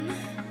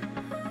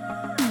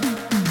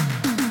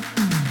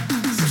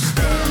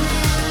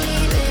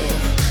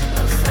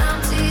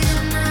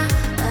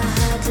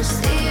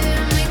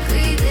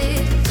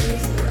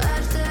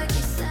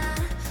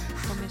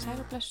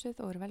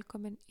blessuð og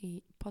velkomin í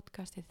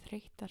podcastið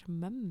Þreyttar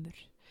mömmur.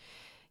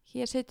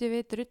 Hér setjum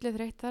við drullið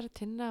þreyttar,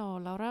 Tinna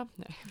og Lára.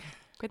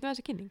 Hvernig var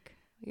þessi kynning?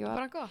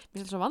 Bara gott.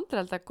 Mér finnst svo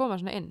vandræðilegt að koma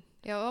svona inn.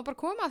 Já, það var bara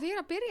að koma að þér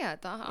að byrja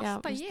þetta, alltaf Já,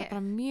 mér finnst það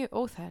bara mjög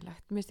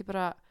óþægilegt. Mér finnst ég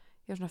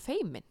var svona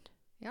feimin.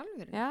 Í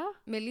alvöru? Já.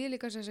 Mér líður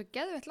líka þess að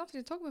geðveitt langt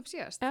sem ég tók mig upp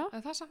síðast. Já. En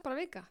það er samt bara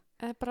vika.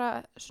 Bara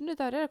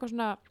sunnudagur eitthvað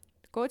svona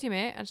góð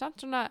tími, en samt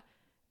svona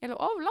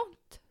of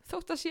langt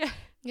þótt að sé.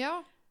 Já.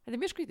 Þetta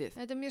er mjög skrítið.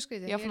 Þetta er mjög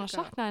skrítið. Ég var fann að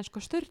sakna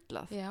það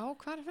sturlað. Já,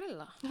 hvað er fyrir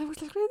það? Það er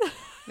fyrst skrítið.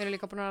 Við erum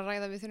líka búin að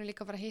ræða, við þurfum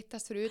líka að fara að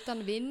hittast fyrir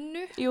utan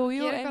vinnu. Jú,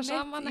 gera eitthvað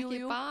saman, ekki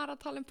bara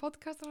tala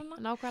podcast og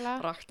svona.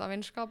 Nákvæmlega. Rakta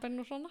vinskapinn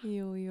og svona.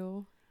 Jú.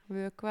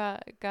 Vökva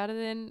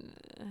garðinn.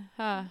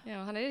 Já,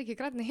 hann er ekki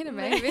grænni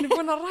hinum megin. Við erum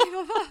búin að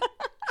ræða það.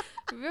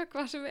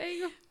 Vökva sem við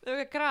eigum.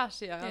 Vökva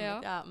grasi,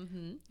 já.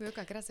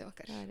 Vökva grasi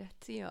okkar. Það er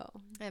rétt, já.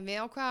 En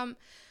við ákvaðum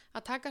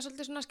að taka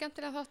svolítið svona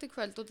skemmtilega þátt í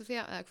kvöld út af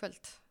því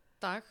að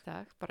dag,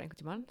 bara einhvern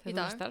tímann í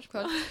dag,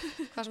 kvöld,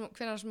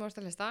 hvenær sem þú ert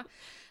að lista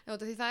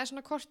því það er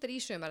svona korter í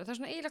sumar, það er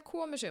svona eiginlega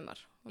komið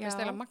sumar og mér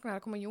finnst eiginlega magnaður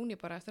að koma í júní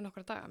bara eftir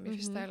nokkra daga, mér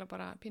finnst það eiginlega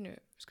bara pínu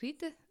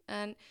skrítið,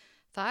 en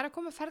það er að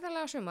koma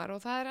ferðarlega sumar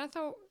og það er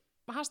ennþá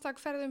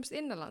hashtag ferðumst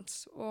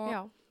innanlands og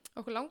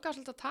okkur langar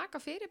svolítið að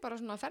taka fyrir bara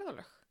svona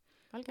ferðalög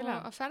og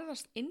að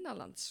ferðast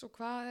innanlands og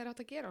hvað er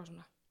hægt að gera og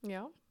svona.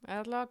 Já, það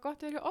er alltaf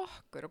gott að vilja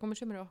okkur og koma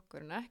í sumar í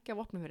okkur en ekki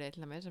að vopna fyrir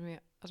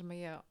eitthvað sem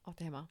ég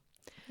átti heima.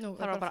 Það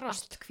var bara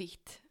allt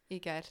hvítt í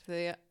gær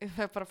þegar ég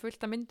fæ bara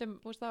fullt af myndum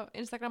á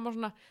Instagram og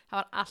svona, það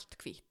var allt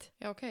hvítt.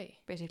 Já, ok.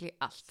 Basically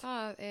allt.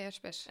 Það er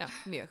spes. Já,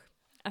 mjög.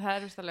 En það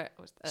er vist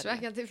alveg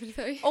svekkjandi fyrir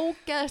þau.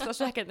 Ógeðslega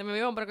svekkjandi,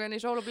 við jóum bara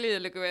í sól og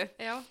blíðu líka við.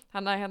 Já.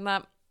 Þannig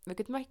að við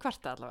getum ekki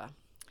kvartað allavega.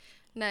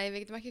 Nei, við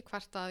getum ekki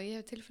kvartað.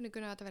 Ég hef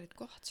tilfinninguna að þetta verið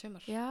gott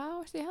sumar. Já,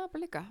 ég hef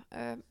bara líka.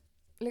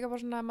 Líka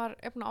bara svona að maður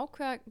er búin að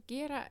ákveða að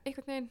gera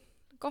einhvern veginn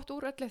gott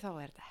úr öllu þá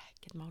er þetta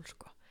ekkert mál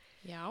sko.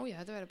 Já,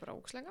 þetta verður bara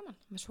ógeðslega gaman.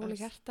 Með sól í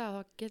hjarta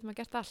þá getur maður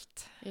gert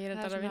allt. Ég er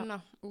enda að vinna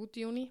út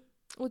júní.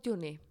 Út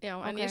júní? Já,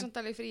 en ég er samt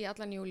alveg frí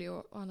allan júlí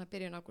og hann að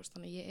byrja ágúst,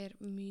 þannig ég er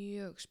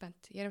mjög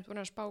spennt. Ég er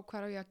búin að spá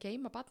hvað á ég að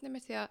geyma barnið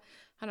mitt því að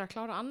hann er að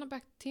klára annan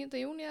bekk 10.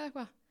 júní eða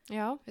eitthvað.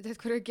 Já.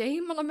 Veit hvað er að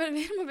geyma hann með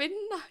við erum að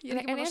vinna? Ég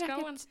er ekki búin að skrá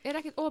hann.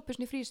 Er ekkert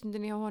opusn í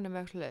frístundinni hjá honum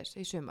vegleis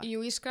í sumar?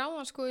 Jú, ég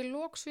skráði hann sko í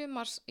lok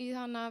sumars í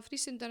þannig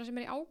frístundina sem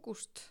er í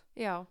ágúst.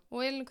 Já.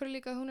 Og Elín hverju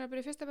líka hún er að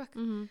byrja í 1. bekk.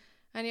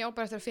 En ég á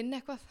bara eftir að finna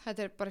eitthvað.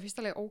 Þetta er bara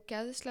fyrstulega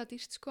ógeðslega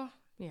dýrt sko.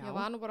 Já. Ég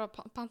var nú bara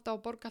að panta á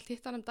borga allt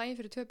hittanum daginn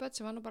fyrir 2 börn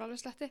sem var nú bara alveg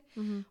sletti.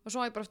 Og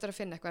svo á ég bara eftir að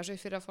finna eitthvað. Svo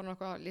ég fyrir að fá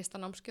eitthvað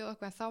listanámskeið og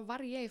eitthvað. En þá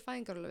var ég í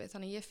fæðingarorlofi.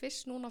 Þannig ég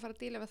fyrst núna að fara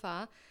að díla við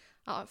það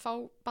að fá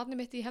barnið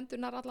mitt í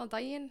hendurnar allan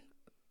daginn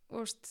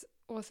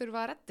og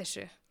þurfa að redda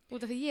þessu.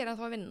 Út af því ég er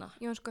ennþá að vinna.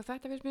 Já, sko,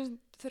 þetta finnst mér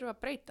þurfa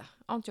að breyta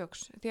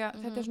ándjóks. Því að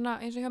þetta er svona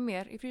eins og hjá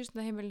mér í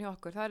frístundaheimilinu hjá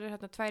okkur. Það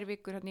er 2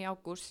 vikur í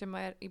ágúst sem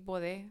er í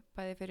boði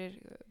bæði fyrir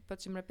börn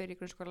sem er að byrja í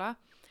grunnskóla.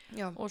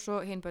 Já. Og svo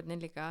hinn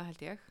börnin líka,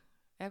 held ég.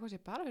 Eða hvað sé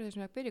bara fyrir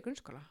þessum að byrja í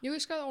grunnskóla? Jú,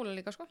 ég skráði Óla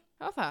líka, sko.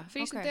 Já, það?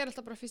 Frístundi er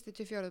alltaf bara 1.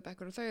 til 4.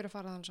 bekkur og þau eru að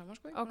fara þann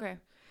saman, sko. Ok.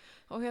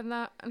 Og en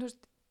þú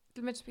veist,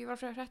 til minnst, ég var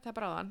að frétta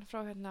bara áðan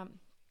frá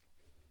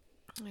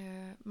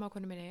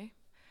mákonu minni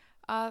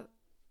að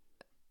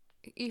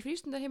í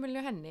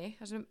frístundaheimilinu henni,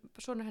 þar sem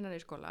sonur hennar er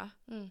í skóla,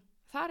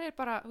 þar er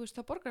bara, þú veist,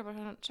 þá borgar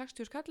bara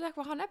 60 skall eða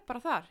eitthvað, hann er bara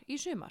þar í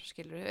sumar,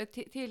 skilur,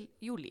 til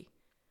júlí.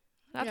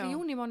 Allir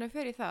júnímánuð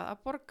fyrir það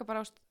að borga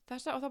bara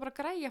þessa og þá bara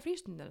græja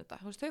frístundin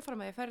þetta. Þú veist, þau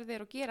fara með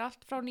ferðir og gera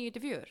allt frá 9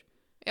 til 4.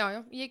 Já,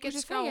 ég get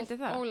skráð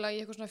Óla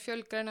í eitthvað svona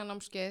fjölgreina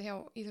námskeið hjá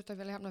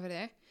Íþróttafélagi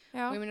Hafnarfirði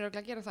og ég munir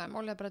að gera það.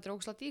 Málið er bara þetta er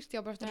ógeðslega dýrt, ég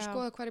á bara eftir að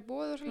skoða hvað er í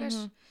boði og svoleiðis.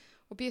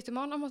 Og býð eftir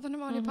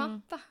mánaðamótunum á hann í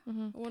panta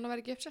og hún að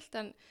vera ekki uppselt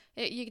en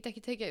ég get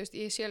ekki tekið,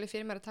 ég sé alveg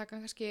fyrir mér að taka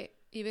kannski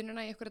í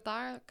vinnuna í einhverja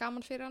daga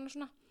gaman fyrir hann og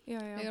svona.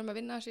 Ég er með að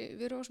vinna þessi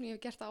viðrú og svona, ég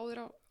hef gert það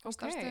áður á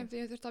starfstöðum því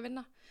ég þurfti að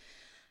vinna.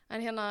 En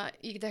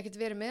ég get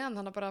ekkert verið með hann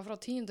þannig bara frá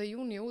 10.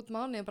 júní út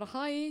mánuðin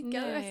bara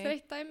geðveikt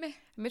þreytt dæmi.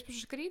 Mér er bara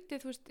svo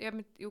skrítið, þú veist,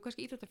 jú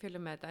kannski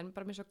íþróttafélög með þetta en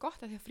bara mér er svo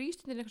gott að því að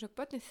frístundin er eitthvað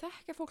börnin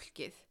þekkja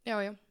fólkið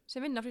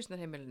sem vinna á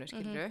frístundarheimilinu,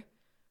 skilurðu.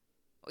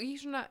 Og í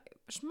svona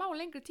smá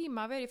lengri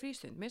tíma að vera í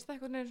frístund minnst það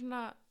einhvern veginn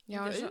svona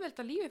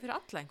auðvelda lífi fyrir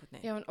alla einhvern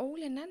veginn. Já, en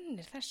Óli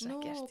nennir þess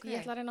ekkert. Ég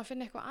ætla að reyna að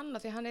finna eitthvað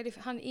annað því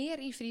hann er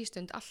í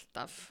frístund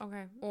alltaf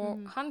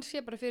og hann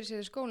sé bara fyrir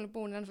sér í skólinu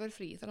búin en hann fyrir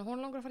frí þannig að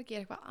hún langar að fara að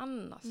gera eitthvað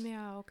annað.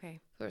 Já, ok.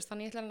 Þú veist,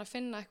 þannig ég ætla að reyna að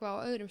finna eitthvað á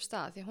öðrum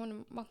stað því hún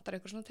vantar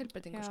eitthvað svona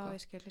tilbreytingu sko.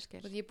 Ég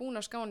skil. Og ég er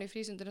búin að skána í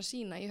frístundina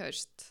sína í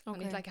haust.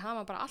 Þannig ég ætla ekki að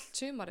hafa bara allt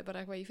sumarið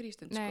bara eitthvað í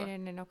frístund sko.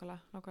 Nei,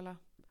 nákvæmlega.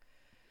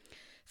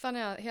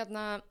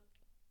 Þannig að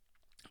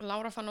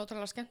Lára fann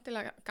ótrúlega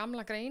skemmtilega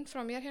gamla grein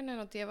frá mér hérna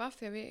á DFF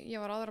því að ég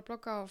var áður að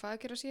blogga á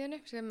fæðukeyrasíðunni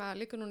sem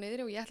liggur nú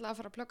niðri og ég ætla að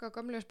fara að blogga á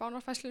gömlu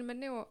spánarfæslunum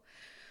minni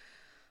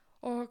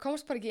og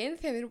komst bara ekki inn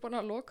því að við erum búin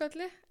að loka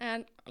öllu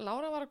en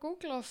Lára var að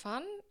googla og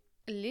fann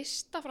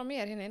lista frá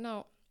mér hérna inn á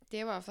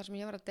DFF þar sem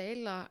ég var að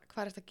deila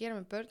hvað er þetta að gera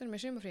með börnunum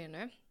í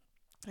sumarfríinu.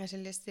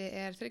 Þessi listi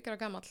er 3 ára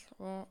gamall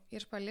og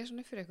ég er bara að lesa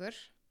hann upp fyrir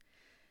ykkur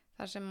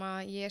þar sem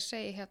að ég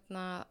segi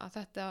hérna að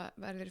þetta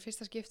verður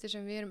fyrsta skipti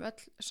sem við erum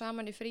öll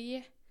saman í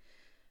fríi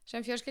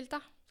sem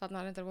fjölskylda,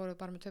 þarna reyndar voru við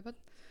bara með 2 börn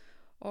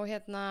og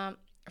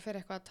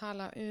fyrir eitthvað að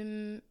tala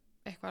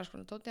eitthvað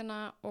svona dótjana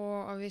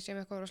og við séum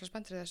eitthvað rosalega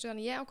spennt fyrir þessu,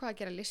 þannig ég ákvað að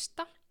gera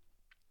lista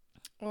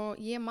og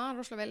ég man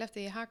rosalega vel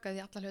eftir ég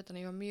hakaði alla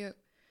hlutana, ég var mjög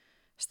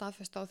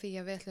staðfest á því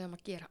að við ætlum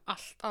að gera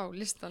allt á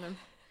listanum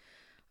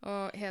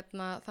og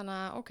þannig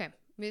að ok,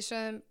 við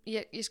sögum,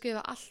 ég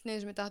skrifa allt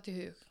niður sem ég datt í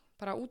hug,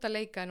 bara út að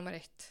leika nummer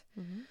 1.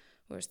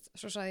 Þú veist,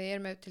 svo sagði ég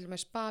með til og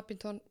með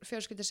badminton,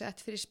 fjölskyldusett,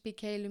 frisbee,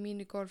 keilu,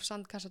 minigolf,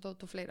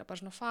 sandkassadót og fleira, bara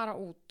svona fara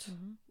út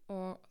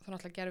og þá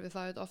náttúrulega gerum við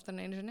það oftar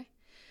en einu sinni.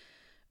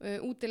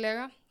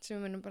 Útilega, sem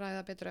við munum bara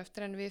ræða betur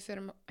eftir, en við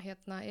förum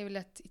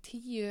yfirleitt í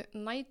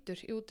 10 nætur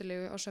í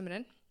útilegu á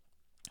sömurinn,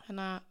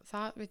 þannig að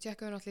það, við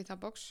tjekkum náttúrulega í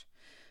það box,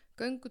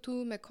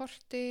 göngutúr með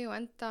korti og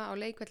enda á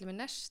leikvelli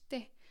með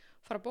nesti,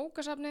 fara á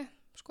bókasafni,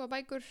 skoða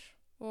bækur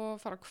og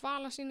fara á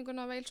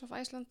hvalasýninguna Wales of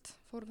Iceland,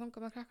 fórum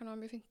þangað með krakkana,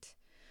 var mjög fínt.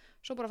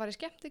 Svo bara fara í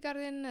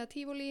skemmtigarðinn eða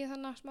tífúli,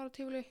 þannig smára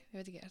tífúli, ég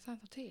veit ekki, er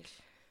það þá til?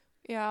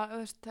 Já,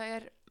 það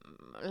er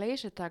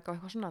leysitaka og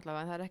eitthvað svona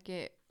allavega, en það er ekki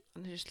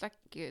þessi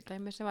sleggju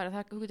dæmi sem var,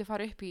 þú getur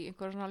fara upp í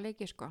einhverja svona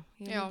leiki, sko.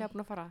 Ég er ekki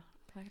búin að fara,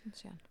 það er ekki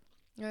síðan.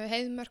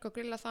 Heiðmörk og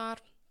grilla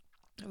þar,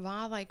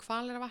 vaða í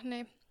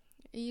Hvaleyrarvatni,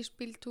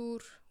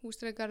 ísbíltúr,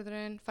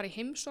 húsdýragarðurinn, fara í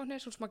heimsóknir,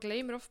 svo sem maður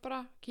gleymir oft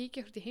bara,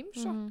 kíkja eitthvað í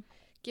heimsókn,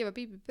 gefa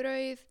bíbi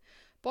brauð,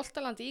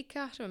 Boltaland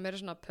Íka sem meira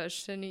svona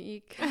pössin í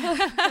Íka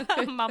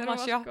mamma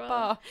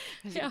sjoppa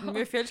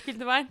mjög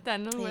fjölskyldu vænt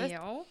en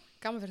já,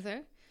 gaman fyrir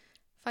þau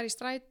fara í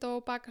strætó,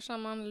 baka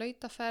saman,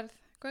 lautaferð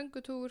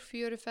göngutúr,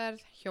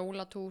 fjöruferð,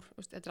 hjólatúr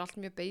þetta er allt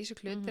mjög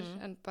basic hlutir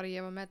en bara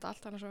ég var með þetta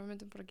allt annars að við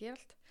myndum bara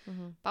gera allt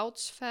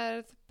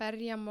bátsferð,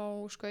 berjamó,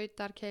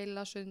 skautar,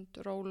 keila,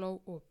 sund, róló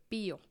og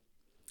bíó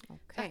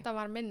þetta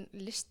var minn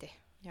listi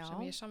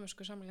sem ég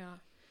samvisku samlega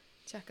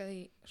tjekkaði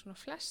í svona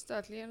flestu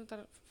öll, ég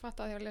er fatt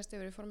að því að lesta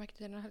yfir, við fórum ekki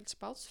til hérna helst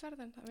bátsferð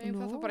en við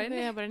hefum það þá bara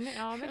inni.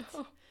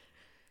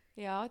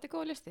 Já, þetta er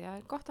góð listi, það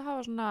er gott að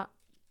hafa svona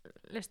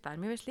lista, en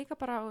mér finnst líka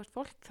bara,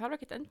 fólk þarf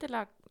ekki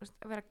endilega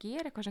að vera að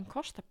gera eitthvað sem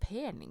kostar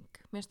pening,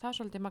 mér finnst það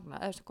svolítið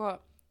magnað, eða sko,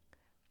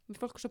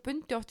 fólk er svo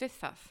bundi oft við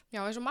það. Já,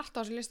 eins og margt á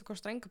þessu lista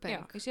kostar enga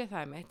pening. Já, ég sé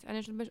það meitt, en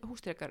eins og með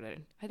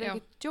húsdýragarðurinn, þetta er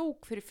ekki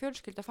djók fyrir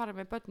fjölskyldu að fara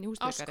með börn í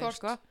húsdýragarðurinn,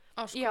 sko.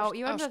 Áskort. Já,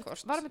 ég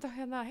var með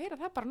að heyra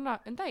það bara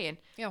daginn.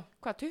 Já.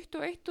 Hvað,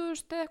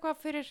 21.000 eða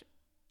eitthvað fyrir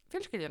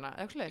fjölskylduna,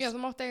 eða eitthvað? Já,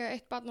 þú mátt eiga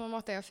 1 barn og þú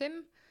mátt eiga 5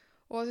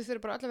 og þau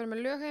þurfa bara öll að vera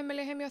með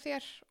lögheimili heim hjá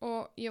þér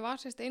og ég var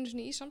einu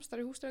sinni í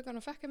samstarfi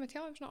húsdýragarðinn og fekk með hjá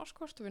þeim svona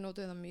áskort og við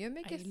notuðum það mjög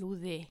mikið.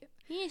 Lúði.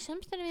 Ég er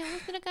samstarfi við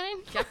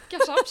húsdýragarðinn. Geggja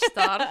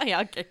samstarf. Já,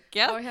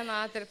 geggja. Og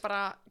þetta er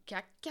bara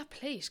geggja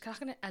place.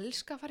 Krakkarnir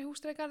elska að fara í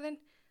húsdýragarðinn.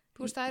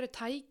 Þú veist, það eru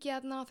tæki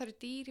þarna, það eru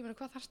dýr, ég meina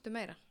hvað þarftu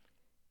meira?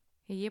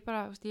 Ég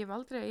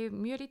hef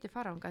mjög lítið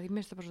fara ánga því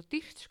mér finnst það bara svo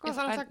dýrt sko.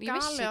 Þannig að það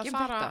gali að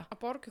fara að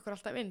borga ykkur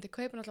alltaf inn þið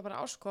kaupin alltaf bara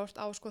áskort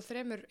á sko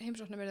 3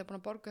 heimsóknum við erum búin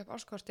að borga upp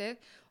áskortið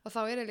og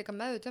þá er ég líka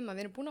meðut að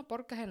við erum búin að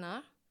borga hérna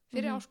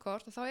fyrir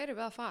áskort og þá erum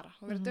við að fara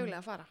og við erum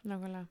duglega að fara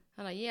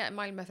þannig að ég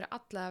mæli með fyrir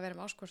alla að vera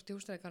með áskort í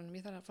húsdýragarðinum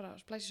ég þarf að fara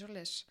að splæsi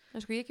svoleiðis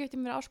en sko ég keypti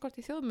mér áskort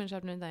í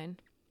þjóðminjasafninu daginn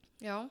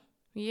já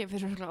ég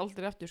fyrir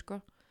aldrei aftur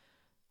sko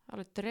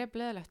alveg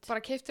drefleðilegt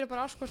bara keyptir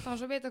bara áskort þannig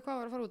að þú veit hvað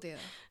var að fara út í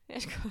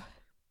það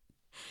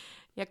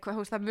Já,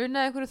 það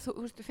munaði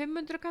einhverju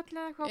 500 kall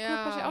eða eitthvað að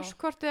kaupa sér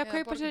áskort eða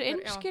kaupa sér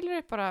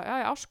innskilur bara,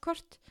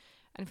 áskort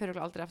en fyrir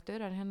aldrei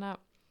aftur en hérna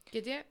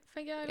get ég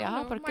fengið að já,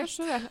 bara gjör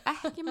svo vel,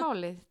 ekki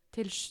málið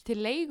til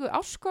leigu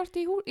áskort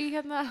í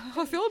hérna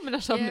á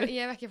þjóðminjasafninu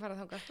ég hef ekki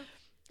farað þangað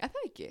Er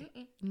það ekki?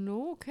 Nú,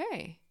 ok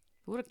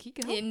Þú voru að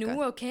kíkja þangað Nú,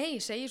 ok,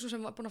 segir svo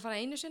sem var búin að fara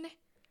einu sinni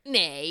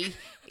Nei,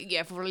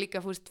 ég fór líka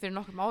fyrir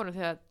nokkrum árum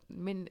þegar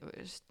minn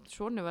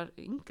sonu var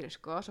yngri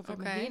sko, svo fór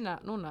með hina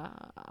núna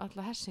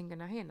alla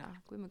hessingina hina,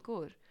 guð mig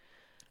góður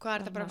Hvað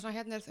er þetta bara svona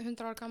hérna er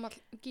 100 ára gamall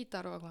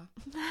gítar og eitthvað?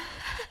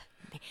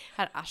 Nei,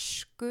 það er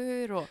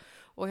askur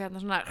og hérna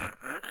svona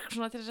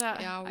til þess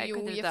að Já,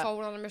 ég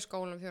fór alveg með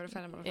skólum þegar við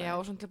fennum Já,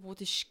 og svona til að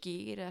búið til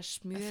skýr eða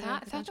smjör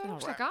Þetta var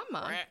óslega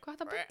gaman, hvað er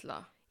þetta að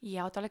bylla?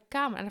 Já, þetta var alveg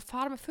gaman, en að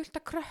fara með fullt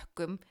af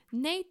krökkum,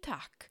 nei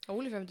takk.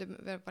 Ólíf myndi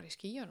vera bara í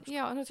skíunum.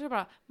 Já, en það er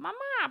bara,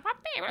 mamma,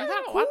 pappi,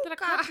 það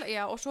kúka.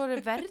 Já, og svo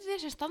eru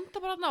verðir sem standa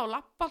bara þarna og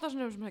lappa alltaf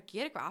svona að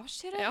gera eitthvað af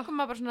sér eitthvað,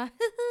 maður bara svona,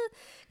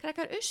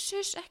 krakkar,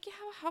 uss, ekki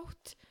hafa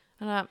hátt.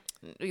 Þannig að,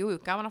 jú,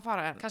 gaman að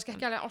fara. Kannski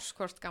ekki alveg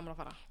áskort gaman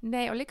að fara.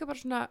 Nei, og líka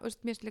bara svona, mér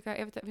finnst líka,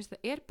 ef það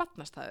er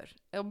barnastæður,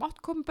 ef mátt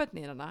koma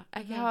börnin hana,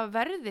 ekki hafa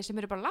verði sem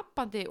eru bara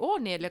lappandi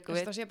og niðurlegu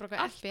við. Það sé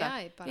bara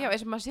FBI bara. Já,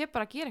 eins og maður sé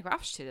bara að gera eitthvað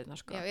af sér þarna,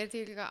 sko. Já, er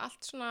þetta líka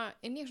allt svona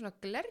inn í svona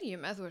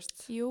glerjum, eða þú veist?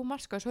 Jú,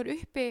 margt sko, svo er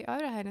uppi á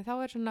öðru hæðinni, þá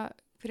er svona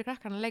fyrir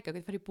krakkarna að leika,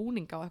 getur farið í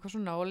búninga og eitthvað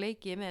svona og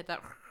leikið með þetta,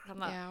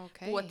 svona,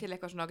 búa til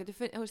eitthvað svona,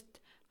 getur þú veist,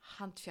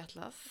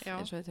 handfjallað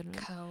eins og þetta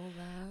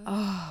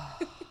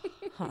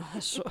það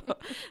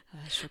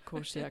er svo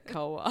kósí að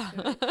káa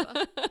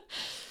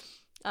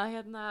að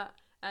hérna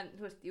en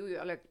þú veist, jú,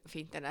 alveg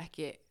fínt en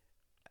ekki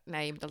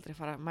nei, ég myndi aldrei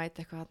fara að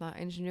mæta eitthvað þarna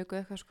einu sinni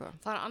ykkur eitthvað sko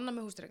það er annað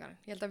með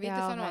húsdýragarðinn, ég held að viti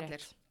það nú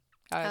allir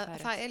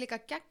það er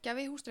líka geggja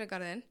við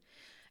húsdýragarðinn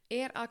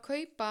er að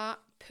kaupa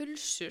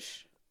pulsur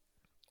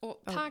og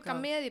taka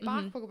með í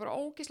bakpoka bara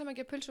ógeðslega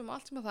mikið pulsum og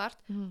allt sem það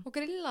og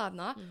grilla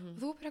þarna og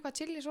þú bara eitthvað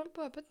chili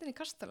sólbúða bönnin í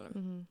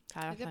kastalunum.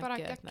 Þetta er bara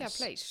geggja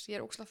place. Ég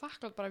er ógeðslega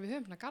þakklát bara við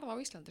höfum hérna garða á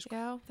Íslandi, sko.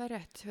 Já, það er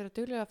rétt. Við erum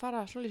duglega að fara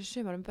svolítið í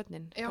sumar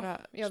bönnin.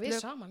 Já, við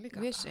saman líka.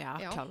 Já,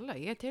 klálega,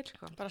 ég er til,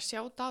 sko. Bara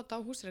sjáta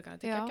á húsreikana,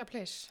 þetta er geggja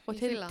place. Og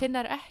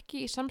tinnar ekki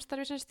í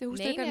samstarfi semst við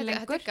húsreikana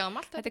lengur.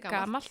 Þetta er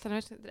gamalt,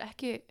 þannig að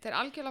þetta er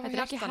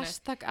algjörlega ekki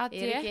hashtag AD.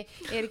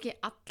 Er ekki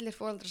allir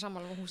foreldrar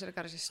sammála um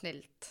húsreikara sé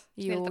snilld?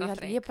 Jú,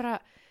 ég bara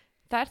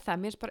það er það,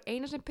 mér er bara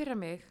eina sem pyrra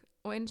mig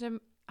og eina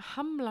sem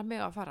hamla mig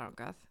á að fara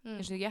ángað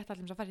eins og ég ætti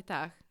allir að fara í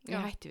dag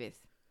ég hætti við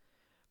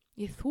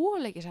ég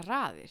þoli ekki þessar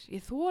raðir,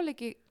 ég þoli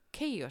ekki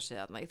chaosið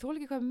þarna, ég þoli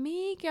ekki hvað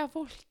mikið af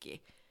fólki.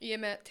 Ég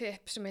er með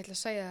tipp sem ég ætla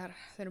að segja þér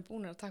þeir eru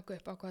búin að taka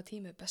upp á hvaða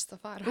tími er best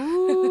að fara.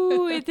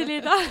 Ég til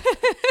í þetta.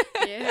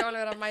 Ég hef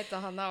alveg verið að mæta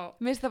hann á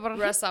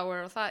rush hour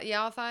og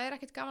það er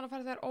ekkert gaman að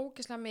fara þegar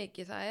ógeðslega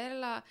mikið,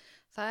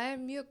 það er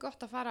mjög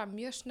gott að fara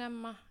mjög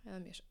snemma eða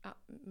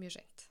mjög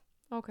seint.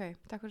 Ok,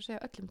 takk fyrir að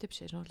segja öllum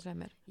tipsi sem þú ætla að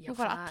segja mér. Nú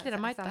fara allir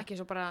að mæta. Það er ekki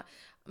svo bara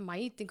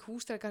mæting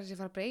húsreikara sem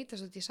fara að breyta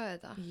svo að ég sagði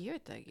þetta. Ég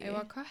veit það ekki. Ef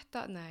að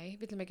kötta, nei,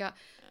 viljum ekki að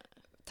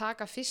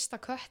taka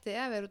fyrsta kötti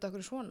ef við erum út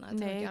okkur svona.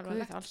 Nei,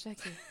 guð, alls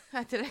ekki.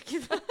 Þetta er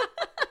ekki það.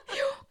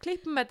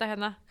 Klippum þetta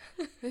hérna.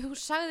 Þú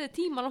sagði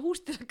tíman á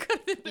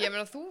húsdýragarðinu. Ég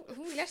meina, þú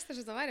lest þess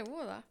að þetta væri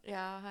voða.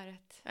 Já, það er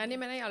rétt. En ég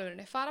meina í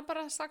alvörinni, fara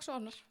bara strax og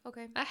opnar.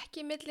 Okay.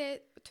 Ekki milli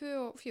 2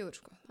 og 4,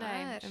 sko.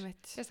 Nei, það er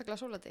sérstaklega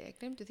sóladegi, ég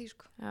gleymdi því,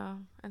 sko. Já,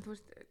 en þú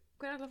veist,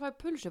 hvernig ætla að fá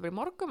pulsu? Bara í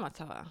morgum að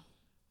það?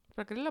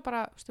 Bara grilla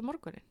bara stu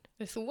morgunin?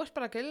 Þú ert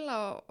bara að grilla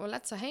og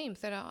letsa heim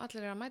þegar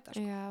allir er að mæta,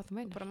 sko. Já, þú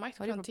meinar. Bara mætt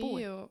kl.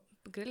 10 og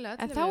grilla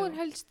allir. En þá er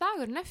helst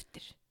dagurinn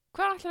eftir.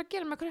 Hvað ætlar að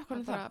gera með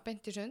krökkunum það? Bara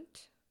beint í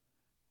sund.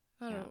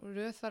 Það er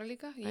röð þar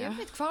líka. Ég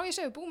veit hvað ég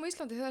segi, við búum í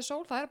Íslandi þegar það er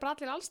sól, það er bara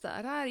allir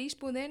allstaðar. Það er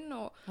ísbúðinn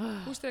og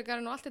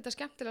húsdýragarðinn og allt þetta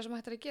skemmtilega sem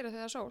hægt er að gera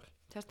þegar það er sól.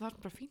 Það var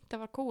bara fínt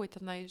að var COVID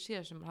þarna í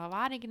síðasumar. Það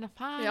var enginn að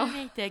fara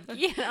neitt eða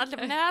gera allir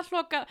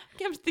neðalloka,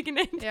 kemst ekki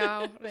neitt. Já,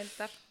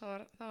 reyndar,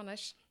 það var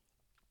næs.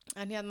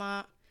 En hérna,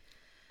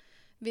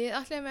 við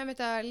ætlum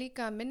einmitt að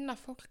líka minna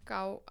fólk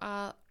á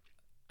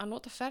að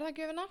nota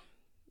ferðagjöfina.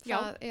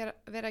 Það er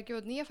verið að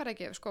gefa út nýja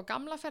ferðagjöf. Sko,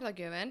 gamla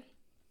ferðagjöfin,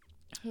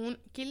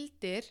 hún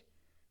gildir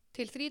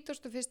til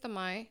 31.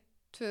 maí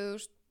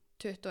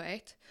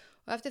 2021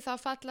 og eftir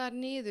það fallar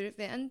niður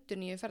við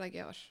endurnýju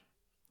ferðagjafar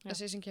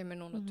þessi sem kemur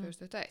núna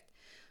 2021.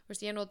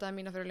 Veist, ég notaði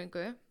mína fyrir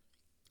löngu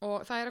og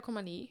það er að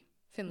koma ný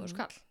 5.000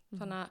 kall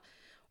þannig að,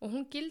 og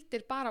hún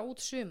gildir bara út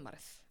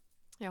sumarið.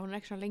 Já, hún er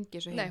ekki svo lengi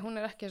svo Nei, hún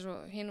er ekki svo,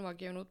 hinn var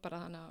gefin út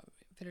bara þannig að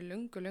fyrir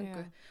löngu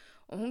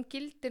og hún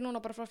gildir núna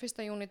bara frá 1.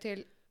 júni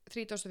til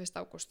 31.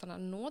 ágúst þannig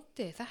að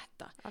notið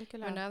þetta.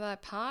 Algjörlega. Þannig að ef það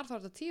er par þá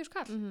er þetta 10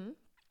 kall.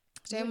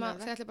 Segjum að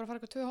þið ætli bara að fara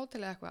eitthvað 2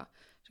 hótel eða eitthvað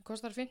sem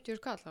kostar 50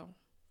 kall þá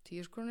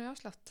 10 krónur í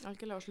afslátt.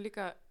 Algjörlega, og svo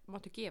líka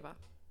máttu gefa.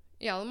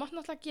 Já, þú mátt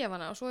náttúrulega gefa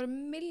hana og svo eru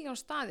milljón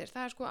staðir.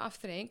 Það er sko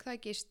afþreying, það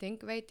er gisting,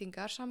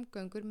 veitingar,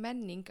 samgöngur,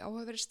 menning,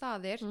 áhugaverðir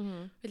staðir.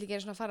 Vil ekki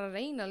einu svona fara að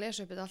reyna að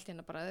lesa upp þetta allt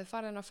hérna bara. Ef þið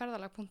farið inn á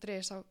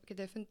ferðalag.is þá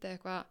getið þið fundið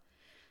eitthvað.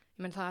 Ég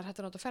menn það er hægt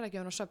að nota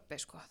ferðagjöfun á Subway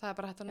sko. Það er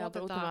bara hægt að nota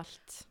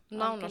þetta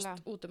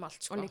nánast út um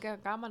allt sko. Og líka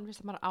gaman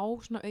finnst að maður á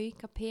svona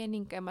auka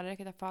pening ef maður er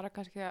ekkert að fara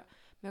kannski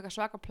með eitthvað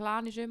svaka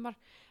plan í sumar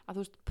að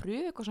þú veist,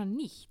 pröfu eitthvað svona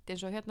nýtt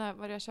eins og hérna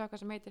var ég að sjá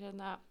eitthvað sem heitir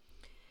hérna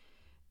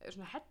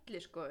svona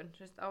helliskoðun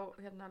á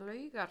hérna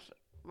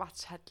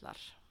Laugarvatshellar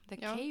The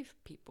Cave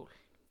People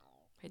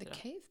The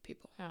Cave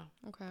People? Já.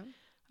 Ok.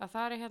 Að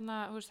það er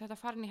hérna, þú veist, þetta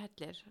farin í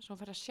hellir svo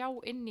fyrir að sjá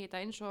inn í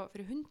þetta eins og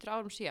fyrir 100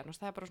 árum síðan,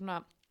 það er bara svona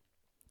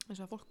eins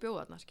og að fólk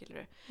bjóða þarna,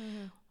 skilur og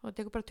það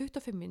tekur bara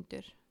 25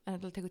 mínútur en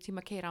það tekur tíma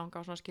að keyra ánga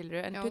og svona,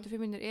 skilur en 25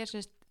 mínútur er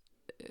semst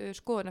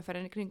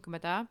skoðunarferðin í kringum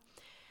þetta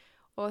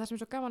og það sem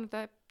er svo gaman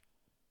þetta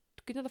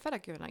getur þetta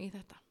ferðagjöfuna í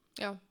þetta.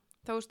 Já.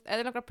 Þá veist,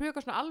 eða langar að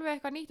pröfa svona alveg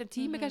eitthvað nýtt en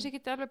tími kannski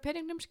getur alveg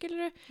peningnum,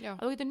 skilur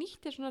að þú getur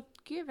nýttið svona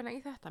gjöfuna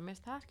í þetta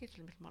með það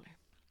skilur mjög máli.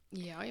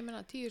 Já, ég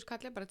meina 10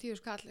 skall er bara 10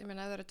 skall, ég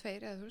meina ef það eru 2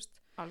 eða þú veist.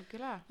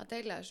 Algjörlega. Að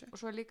deila þessu. Og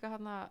svo er líka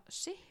hana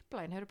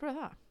zipline, hefur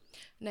pröfað það?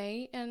 Nei,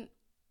 en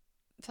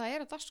það er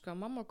að dagskrá,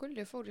 mamma og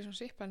Gulli fór í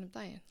svona zipline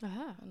daginn.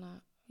 Aha,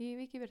 í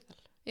Vík í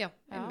Virdal. Já,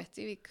 einmitt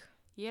í Vík.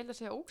 Ég held að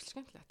segja ógeðslega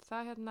skemmtilegt.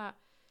 Það hérna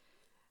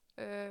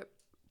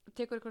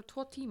tekur ykkur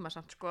 2 tíma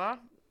samt sko.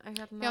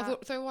 Hérna... Já,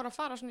 þau voru að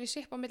fara svona í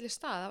zipp á milli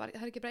stað, það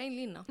er ekki bara ein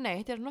lína. Nei,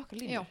 þetta er nokkar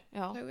línur.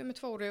 Já, þau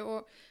einmitt fóru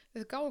og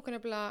þau gáðu okkur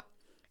nefnilega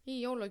í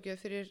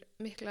jólagjöf fyrir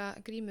mikla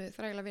grímu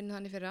þrægla vinnu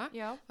þannig fyrra.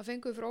 Já. Það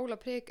fenguðu fyrir Óla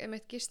Prik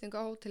einmitt gistingu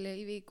á hóteli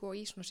í Vík og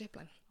í svona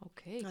zipline.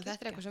 Ok. Þetta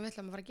er eitthvað sem við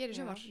ætlum að fara að gera í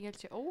sumar. Já, ég held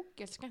sér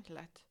ógeðslega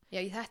skemmtilegt. Já,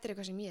 þetta er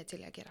eitthvað sem ég er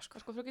til að gera sko.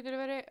 Sko, þú getur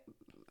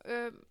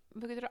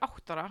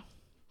 8 ára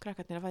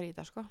krakkarnir að fara í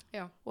þetta sko.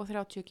 Já. Og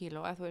 30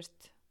 kíló, eða þú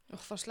veist. Og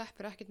þá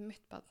sleppur ekkert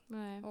mitt bad.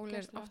 Nei. Óli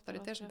er 8 ára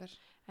í desember.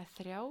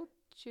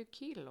 30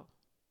 kíló.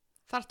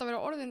 Þarftu að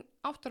vera orðin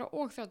 8 ára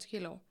og 30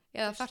 kíló?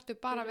 Eða þarftu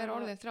bara að vera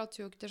orðin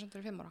 30 og getur samt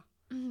verið 5 ára?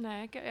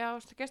 Nei,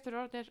 gestur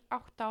orðin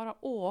 8 ára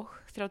og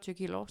 30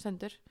 kíló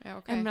stendur. Já,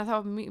 ok. En þá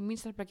mín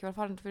stelpleggi var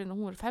farin fyrir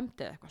hún var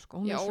 50 eða eitthvað,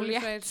 sko. Hún Já, er svo Óli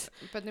létt.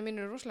 Freyr, börnin mín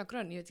eru rosalega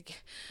grönn, ég veit ekki,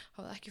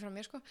 hafa það ekki frá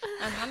mér, sko.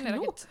 En hann er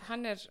ekkit,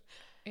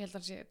 ég held að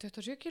hann sé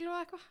 27 kíló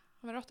eða eitthvað,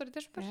 hann verður 8 ára í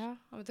desember. Já.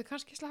 Hann myndi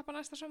kannski sleppa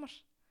næsta sumar.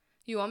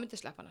 Jú, hann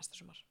myndi sleppa næsta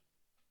sumar.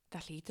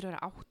 Það hlýtur að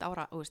vera 8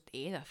 ára,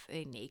 eða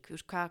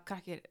hvað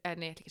krakkir,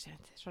 nei, ég ætla ekki að segja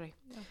þetta, sorry.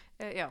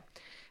 Já.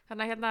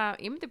 Þannig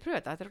að ég myndi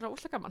pröfa þetta er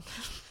óslega gaman.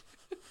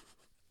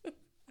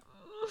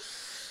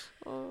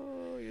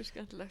 Ég er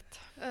skemmtilegt.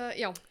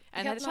 Já.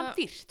 En þetta er samt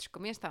dýrt,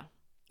 sko, mér finnst það.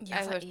 Já,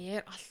 það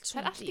er allt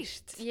svo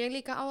dýrt. Ég er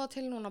líka á það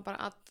til núna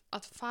bara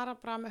að fara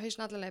bara með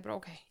hausinn allavega, bara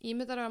ok, ég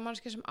myndi að vera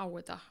mannski sem á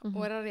þetta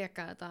og er að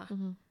reka þetta.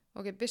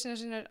 Ok,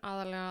 businessin er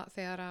aðalega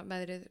þegar að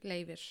veðrið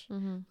leifir.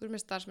 Þú er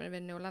með starfsmenni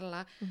vinnu og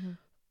lalala.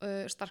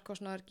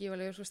 Starkkostnaður,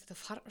 gífalegur, þú veist,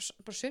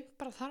 þetta bara sumt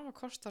bara þarf að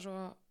kosta svo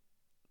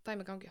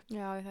dæmi gangi upp.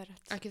 Já, það er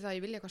rétt. Ekki það að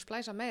ég vilja eitthvað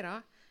splæsa meira,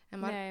 en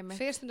maður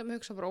fyrir stundum að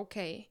hugsa bara ok,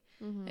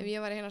 ef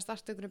ég var hérna að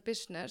starta einhverjum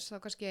business, þá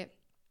kannski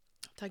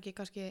taki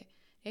kannski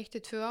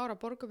 1-2 ára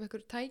að borga upp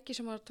einhver tæki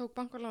sem maður tók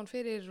bankalán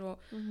fyrir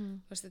og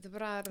veist, þetta er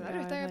bara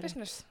erfitt að eiga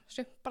business,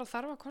 sumt bara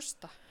þarf að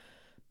kosta.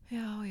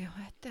 Já,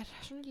 þetta er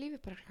svona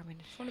lífið bara eitthvað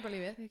mínir. Svona bara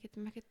lífið. Við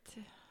getum ekkert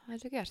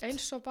þetta gert.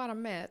 Eins og bara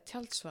með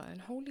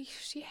tjaldsvæðin, holy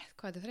shit,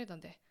 hvað þetta er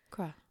þreytandi.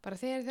 Hvað? Bara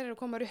þeir eru að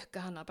koma að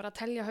rukka hana, bara að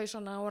telja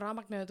hausana og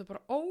rafmagnið, þetta er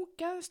bara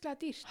ógeðslega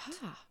dýrt.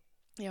 Hæ?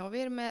 Já,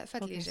 við erum með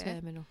fellísi. Ok,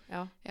 segðu mér nú,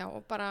 já. Já,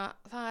 og bara,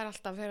 það er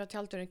alltaf, þegar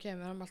tjaldurinn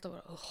kemur, það er alltaf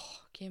bara,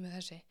 kemur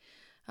þessi.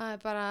 Það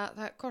er bara,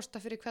 það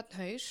kostar fyrir hvern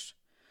haus,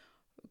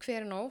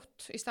 hver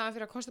nótt, í staðan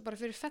fyrir að kosta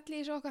bara fyrir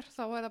fellísi okkar,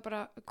 þá er það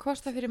bara...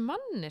 Kostar fyrir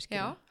manni,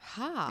 skilja? Já.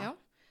 Hæ? Já.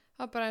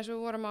 Það er bara eins og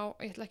við vorum á,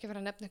 ég ætla ekki að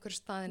fara að nefna einhverju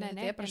staðin,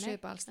 þetta er bara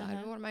svipa alls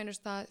staðar. Við vorum á einu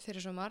stað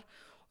fyrir sumar,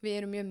 við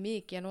erum mjög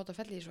mikið að nota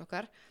fellísi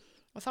okkar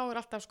og þá er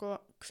alltaf sko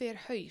hver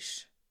haus.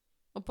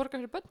 Og borgar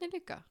fyrir börnin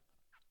líka?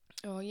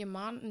 Og ég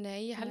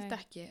ég held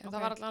ekki. Okay.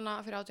 Það var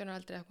allavega fyrir 18 ára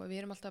eldri eitthvað.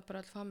 Við erum alltaf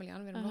bara öll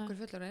familjan, við erum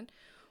nokkur fullorðin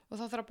og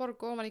þá þarf að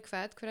borga ofan í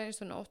hver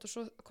einstu nótt og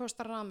svo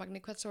kostar rafmagn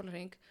í hvern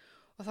sólarhring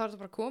og þá er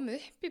þetta bara komið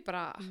upp í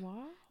bara,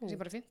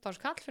 bara 15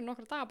 skall fyrir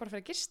nokkra daga bara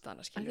fyrir að gista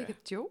hana, skilur. Það er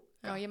ekki djók.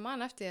 Já, ég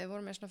man eftir því að við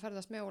vorum með svona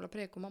ferðast með Óla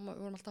Prik og mamma,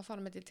 við vorum alltaf að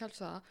fara með þetta í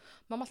tjálfsvæða,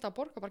 mamma alltaf að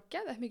borga bara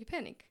geðveikt mikið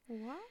pening.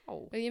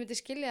 Og ég myndi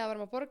skilja að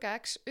vera að borga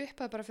x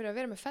upphæð bara fyrir að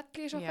vera með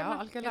fellís okkar,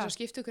 eins og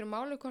skipta ykkur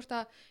máli hvort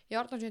að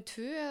ég orðan sér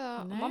 2 eða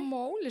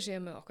mamma og Óli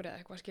séu með okkur eða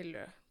eitthvað,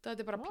 skilur.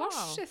 Það er bara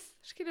plássið,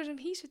 skilur,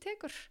 sem hísi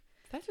tekur.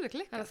 Þetta er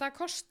klikkað. Þannig að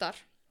það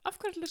kostar.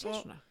 Af hverju ætli það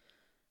sé svona?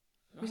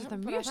 Það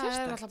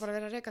er alltaf bara að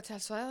vera að reka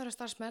tjálfsvæði, það eru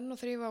starfsmenn og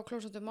þrífa á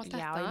klósettum og allt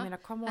þetta. Já, ég meina,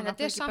 en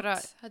þetta er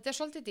samt, þetta er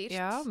svolítið dýrt.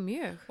 Já,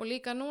 mjög. Og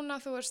líka núna,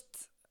 þú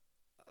veist,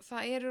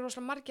 það eru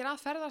rosalega margir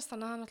að ferðast,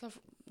 þannig að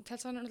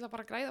tjálfsvæðin er alltaf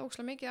bara að græða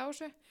ókslega mikið á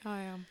þessu.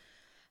 Já.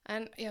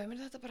 En já, ég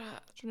meina þetta bara,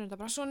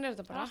 svona er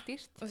þetta bara. Allt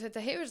dýrt. Og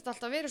þetta hefur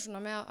alltaf verið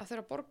svona með að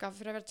þurfa að borga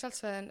fyrir að vera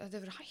tjálfsvæðin, þetta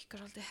hefur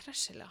hækkað svolítið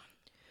hressilega.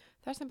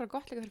 Það er sem bara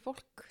gott líka fyrir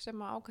fólk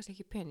sem ákast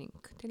ekki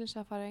pening til þess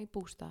að fara í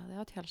bústað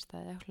eða á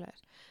tjálstað eða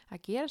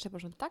að gera sér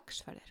bara svona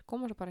dagsferðir,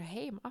 koma svo bara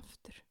heim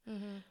aftur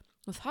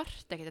og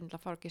þarft ekki að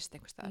fara að gista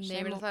einhvers staðar.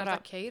 Nei, það er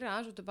að keyra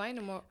aðeins út úr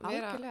bænum og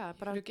vera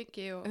fyrir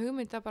giggi og...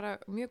 Hugmynda bara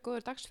mjög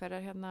góður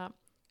dagsferðir gaman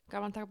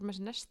að taka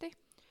með sér nesti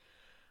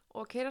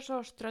og keyra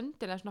svo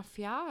ströndilega svona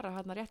fjara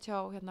rétt hjá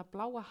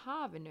Bláa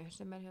hafinu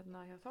sem er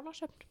hjá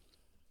Þorlákshöfn.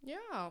 Já,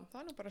 það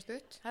er nú bara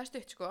stutt. Það er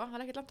stutt, sko, það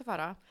er ekki langt að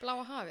fara.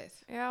 Bláa hafið?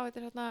 Já, þetta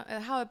er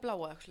eða hafið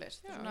bláa, eitthvað.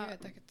 Já, ég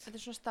veit ekkert. Þetta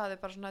er svona staði,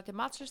 bara svona, þetta er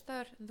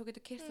matsöstaður, en þú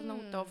getur kyrkt þarna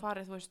út og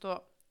farið, þú veist,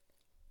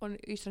 og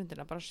í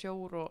ströndina, bara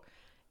sjór og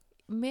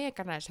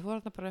mega næs, ég fór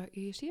þarna bara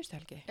í síðustu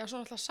helgi. Já, svo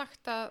náttúrulega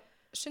sagt að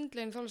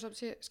sundlegin Þorlákshöfn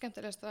sé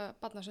skemmtilegasta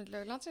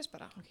barnasundleg landsins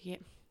bara. Okay,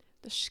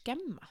 þetta er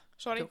skemma.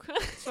 Sorry,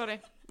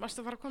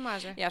 varstu að fara að koma að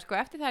þessu? Já, sko,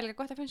 eftir það er líka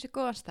gott að finna sér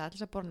góðan stað til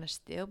þess að borða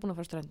nesti og búin að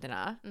fara á ströndina.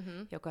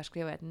 Ég ákvað að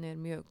skrifa þetta er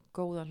mjög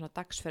góðan svona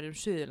dagsferðir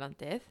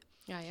Suðurlandið.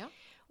 Já.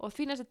 Og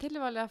því næst er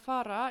tilvalið að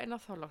fara inn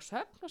á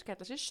Þorlákshöfn og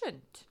skella sér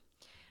sund.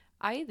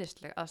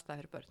 Æðisleg aðstæða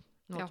fyrir börn.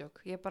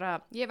 Nótjók. Ég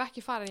hef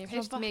ekki farið, ég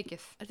hef heist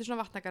mikið. Þetta er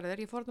svona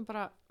vatnagarður. Ég fór þarna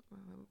bara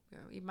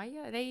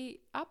í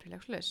apríl,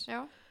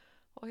 Já.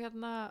 Og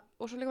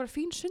svo líka var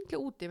fín sundli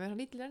úti með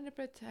svona lítil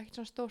rennibraut, ekkert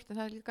svona stórt en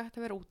það er líka hægt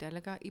að vera úti, en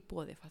líka í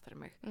boði fattar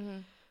mig.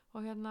 Og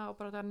og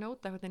bara að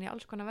njóta eitthvað í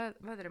alls konar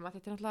veðrum að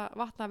þetta er náttúrulega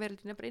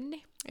vatnaverildin bara inni.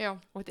 Já.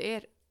 Og þetta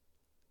er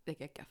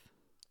ekki ekkert.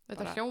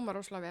 Þetta hljómar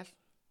rosalega vel.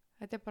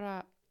 Þetta er bara,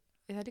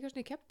 það er líka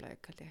svona í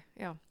Keflavík held ég.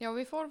 Já,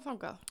 við fórum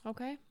þangað.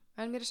 Ok.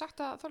 En mér er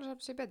sagt að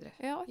Þorlákshöfn sé betri.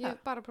 Já, ég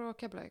hef bara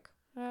prófað Keflavík.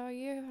 Já,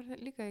 ég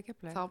var líka í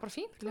Keflavík. Það var bara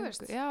fínt, þú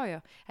veist.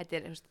 Já.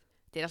 Þetta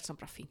er allt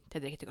saman bara fínt,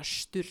 þetta er ekkert eitthvað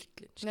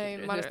sturlun. Nei,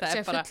 maður sé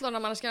fullona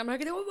manneskja,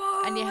 maður ekki,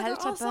 en ég held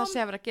samt að það sé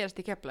að vera að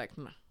gerast í Keflavík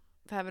núna.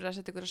 Það hefur verið að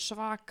setja ykkur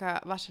svaka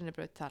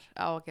vatnsrennibraut þar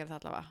á að gera það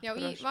allavega. Já,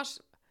 í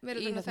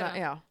vatnsverðinu þeirra?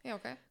 Já,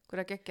 ok.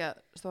 Ykkur að gegja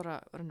stóra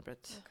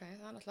rennibraut. Ok,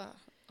 það er náttúrulega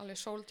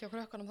alveg sólt hjá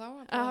krökkunum þá.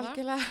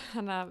 Algjörlega,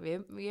 þannig að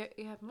ég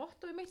hef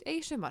mottoðið mitt í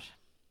sumar.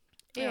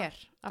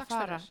 Að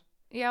fara.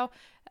 Já,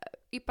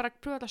 ég bara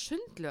pröfa alltaf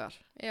sundlugar.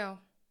 Já.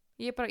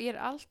 Ég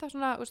er alltaf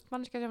svona,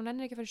 manneskja sem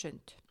nennir ekki að fara í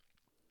sund.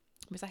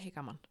 mér finnst ekki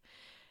gaman.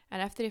 En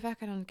eftir ég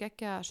fekk hann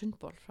geggja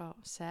sundból frá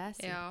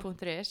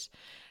sesi.is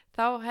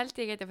þá held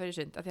ég geti að fara í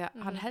sund af því að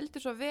hann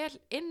heldur svo vel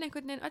inn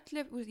einhvern veginn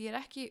öllu, ég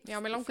ekki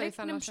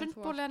fleiknum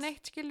sundból eða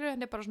neitt skilur,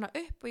 hann bara svona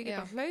upp og ég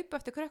get bara hlaupa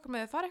eftir krökkum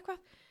eða fara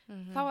eitthvað,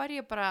 þá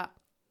ég bara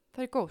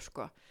það góð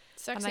sko.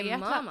 Sexy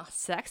mama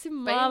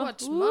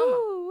Baywatch mama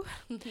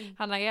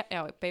hann að já,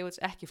 Baywatch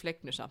ekki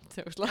fleiknu samt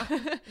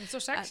svo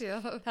sexy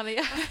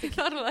þannig ég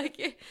þarf það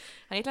ekki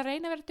en ég ætla að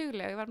reyna að vera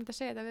dugleg og ég var að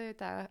segja þetta við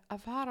þetta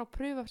að fara og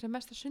pröfa sem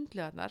mesta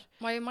sundlaugarnar.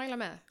 Má ég mæla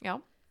með? Já.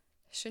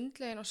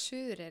 Sundlaugin á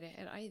Suðureyri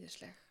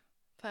æðisleg,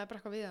 það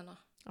bara eitthvað við hana.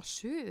 Á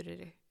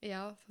Suðureyri?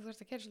 Já, þú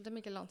þurft að keyra svolítið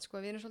mikið land sko,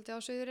 við erum svolítið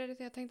á Suðureyri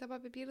því að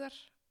tengdapabbi býr þar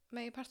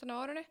með í partinu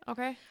á árunni.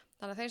 Okay.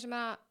 Þannig að þeir sem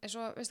eins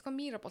og, veistu hvað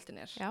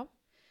mýraboltinn er? Já.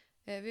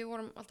 Við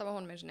vorum alltaf á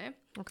honum einsinni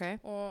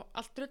og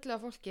allt drullega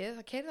fólkið,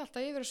 það keyrði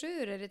alltaf yfir á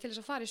Suðureyri til þess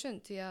að fara í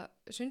sund því að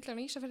sundlaugin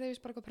í Ísafirði er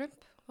bara eitthvað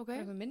prömp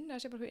eitthvað minna, það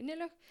sé bara eitthvað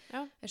innilög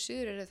en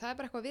Suðureyri, það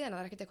bara eitthvað við hana,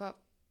 það ekkert eitthvað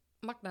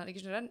magnaðar,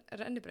 ekki svona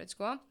rennibraut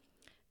sko,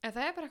 en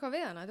það bara eitthvað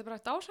við hana, þetta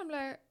bara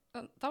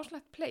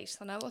dásamlegt place,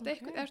 þannig að þú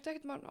ertu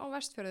ekkert á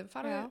Vestfjörðum,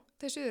 farðu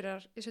til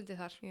Suðureyrar í sundið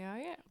þar. Já,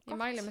 ég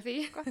mæli með því.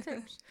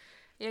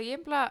 Ég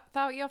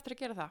áttur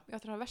að gera það, ég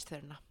áttur að hafa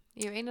Vestfjörðina.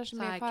 Eina sem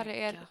ég fari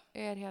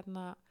er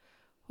hérna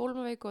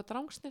Hólmavík og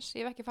Drangsnes,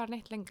 ég hef ekki farið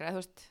neitt lengra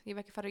eða, veist, ég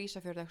hef ekki farið í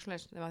Ísafjörð eitthvað svona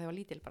þegar ég var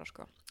lítil bara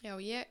sko. Já,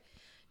 ég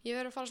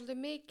verið að fara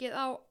svolítið mikið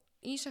á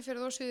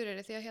Ísafjörð og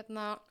Suðureyri því að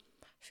hérna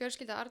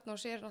fjölskylda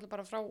Arnórs er náttúrulega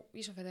bara frá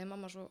Ísafjörði,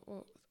 mammas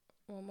og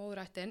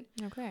móðurættin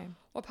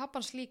og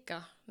pappans líka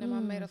nema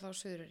meira þá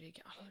Suðureyri,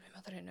 ekki alveg með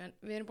það reynu en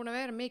við erum búin að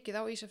vera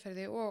mikið á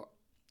Ísafjörði og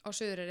á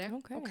Suðureyri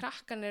og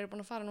krakkan eru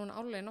búin að fara núna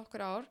álega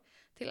nokkur ár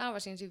til afa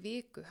síns í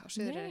viku á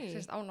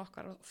Suðureyri á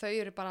nokkar og þau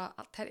eru bara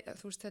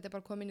þú veist þetta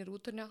bara komin í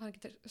rúturni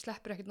þannig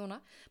sleppur ekkert núna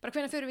bara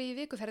hvenær fyrir við í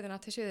vikuferðina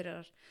til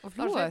Suðureyrar og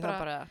fljúaðu það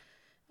bara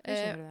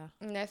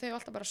nei þau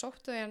alltaf bara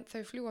sóttu en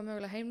þau fljúa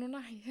mögulega heim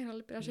núna ég er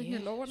alveg byrjað að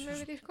sýnja lóan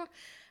með því sko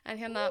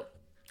en hérna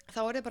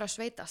þá er þau bara að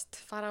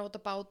sveitast fara út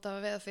að báta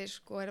veða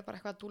fisk og eru bara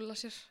eitthvað að dúlla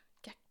sér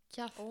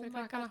geggjað það er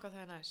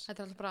þetta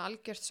er alltaf bara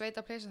algjört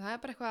sveitapleys en það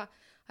er bara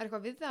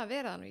eitthvað við það að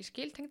vera þannig ég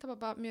skil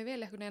tengdapabba mjög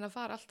vel einhvern veginn að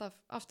fara alltaf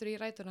aftur í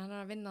rætuna, hann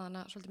er að vinna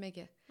hana svolítið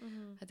mikið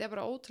þetta er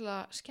bara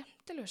ótrúlega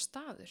skemmtilegu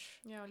staður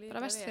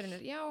bara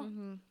Vestfjörðinir,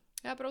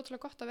 það er bara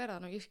ótrúlega gott að vera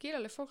þannig og ég skil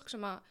alveg fólk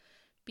sem að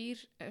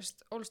býr,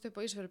 ólst upp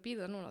á Ísafjörði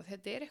býr það núna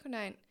þetta er einhvern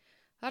veginn,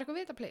 það er eitthvað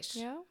vitapleys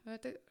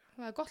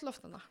það er gott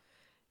loft þannig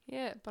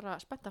ég er bara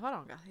spennt að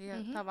fara ánga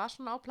það var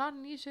svona á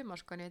planin í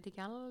sumar sko en ég veit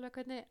ekki alveg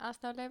hvernig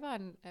aðstæðulega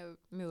en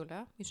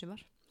mjögulega í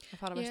sumar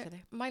að fara Vestfjörði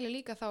ég mæli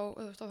líka þá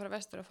að fara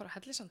Vestfjörði að fara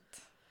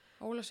Hellisand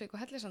Ólafsvík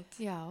og Hellisand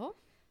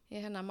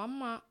ég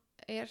mamma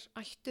er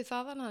ættu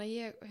þaðan þannig að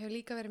ég hef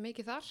líka verið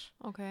mikið þar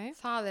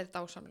það er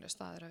dásamlega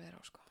staður að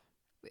vera á sko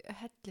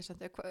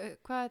Hellisand, hvað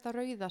er þetta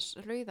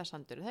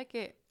rauðasandur, það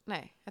ekki,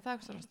 nei, er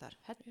það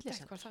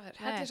eitthvað staðar,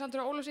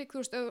 Hellisandur og Ólafsvík,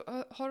 þú veist,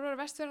 horfur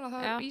Vestfjörðina,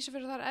 það er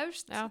Ísafjörður þar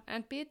efst,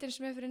 en bitin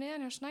sem er fyrir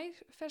neðan hjá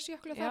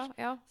Snæfellsjökli þar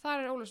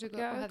er Ólafsvík og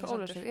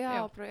Hellisandur. Já,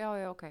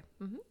 ok.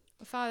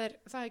 Og það er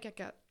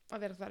ekki að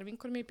vera þar,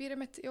 vinkonum mér býr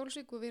mitt í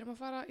Ólafsvík og við erum að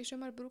fara í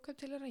sumarið brúðkaup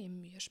til þeirra, ég er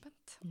mjög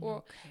spennt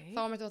og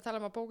þá mættum við að tala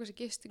að bóka sér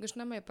gistingu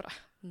snemma, ég bara,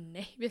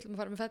 nei, við ætlum að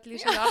fara með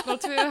fellísi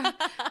Arnór 2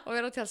 og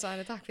vera á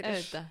tjaldstæðinu, takk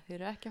fyrir. Þeir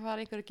eru ekki að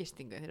fara einhverju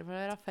gistingu, þeir eru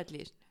að vera á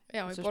fellísi.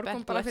 Já, við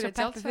borgum bara fyrir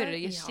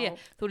tjaldstæðinu. Ég sé,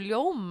 þú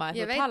ljóma,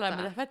 þú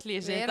talar með það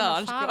fellísi í dag. Við erum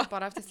að fara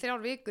bara eftir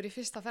 3 vikur í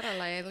fyrsta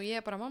ferðalagið og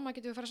ég bara, mamma,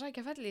 getum við fara að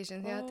sækja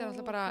fellísin því að þetta er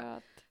alltaf bara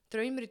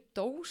draumur í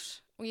dós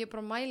og ég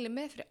bara mæli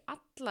með fyrir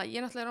alla.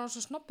 Ég náttúrulega er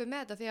svo snobbuð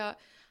með þetta því að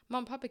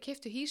mamma og pabbi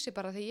keyptu hísi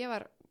bara þegar ég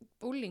var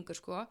úlingur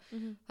sko,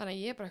 þannig að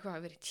ég bara eitthvað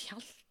að vera í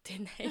tjaldi,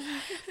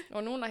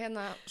 og núna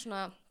hérna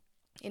svona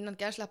innan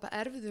gæðsleppa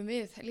erfiðum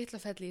við litla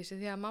fellísi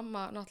því að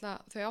mamma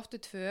náttúrulega þau áttu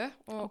 2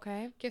 og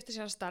keypti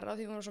sér starra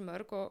því hún var svo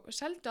mörg og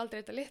seldu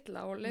aldrei þetta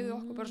litla og leiðu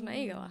okkur bara svona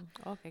eiga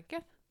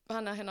það.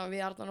 Þannig að hérna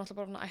við Arnar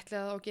náttúrulega bara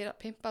ætlaði það og gera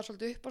pimpaða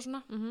svolítið upp og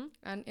svona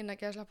en innan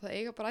gæðsleppa það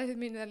eiga bara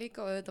æðið mínu það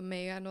líka og auðvitað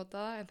mega að nota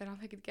það en þeir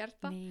hafa ekkert gert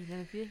það.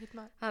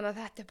 Þannig að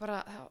þetta er bara,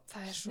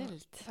 það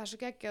er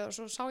svo geggjað og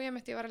svo sá ég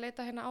mitt, ég var að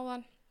leita hérna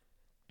áðan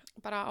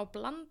bara á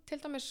bland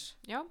til dæmis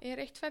er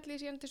eitt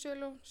fellísi hérna til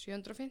sölu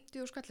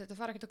 750 skall, þetta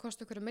fara ekkert að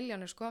kosta ykkur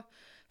milljónir sko,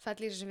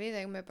 fellísi sem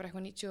við eigum með bara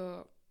eitthvað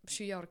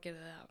 97 ára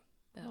gerði eða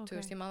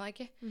 2000 ég maður það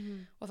ekki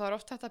og þá er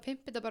oft hægt að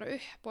pimpa þetta bara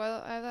upp og ef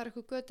það er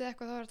eitthvað götið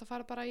eitthvað þá er þetta að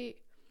fara bara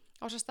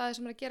á þess staði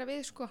sem er að gera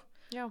við sko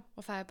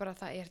og það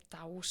er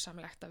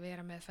dásamlegt að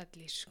vera með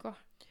fellís sko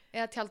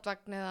eða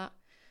tjaldvagn eða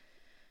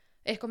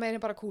eitthvað meira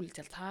en bara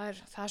kúltjald það er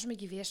svo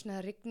mikið vesen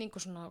eða rigning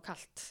og svona og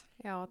kalt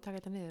taka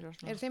þetta niður og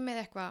svona þeim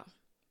með eitthvað?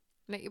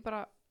 Nei,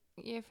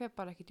 ég fer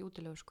bara ekkert í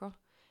útilegu sko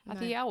að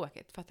því ég á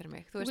ekkert, fattar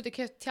mig þú getur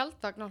keypt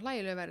tjaldvagn á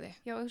hlægilegu verði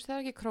það er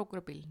ekki krókur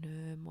á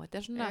bílnum og þetta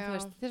er svona,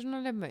 þetta er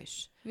svona nefnmaus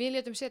við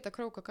létum setja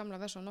krók á gamla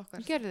vessan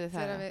okkar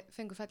þegar við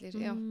fengum fellís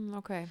ég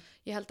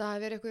held að það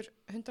hafi verið ykkur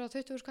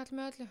 120 skall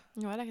með öllu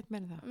það er ekkert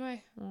meira það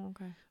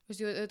þú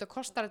veist, þetta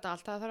kostar þetta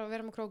allt það þarf að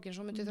vera með krókin,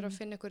 svo myndi þurfa að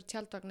finna ykkur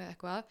tjaldvagn eða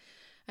eitthvað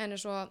en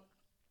eins og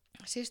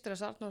systur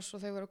að Arnórs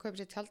og þau voru að kaupa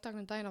sér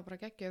tjalddagnum daginn og bara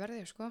geggju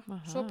verði, sko.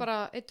 Svo bara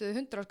eittuðu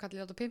 100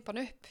 áskall að pimpa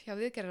hann upp hjá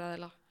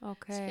viðgerðaraðila,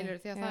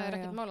 skilur, því að það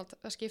ekkert mál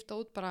að skipta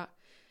út bara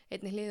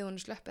einni hliði og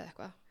henni slöppið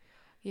eitthvað.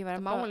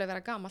 Það má alveg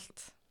vera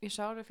gamalt. Ég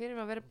sá það fyrir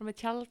mig að vera bara með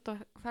tjald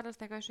og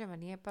ferðast eitthvað í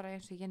söman, ég bara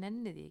eins og ég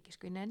nenni því ekki,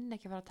 sko, ég nenni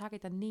ekki að fara að taka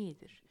þetta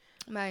niður.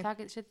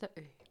 Setja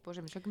upp og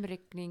sem ég sögum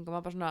rigning og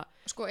maður bara svona,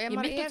 sko, ég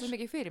myndi þetta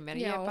mikið fyrir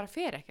mér, ég bara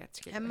fer ekkert,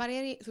 skilur. En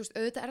maður þú veist,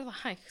 auðvitað það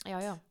hægt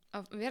já.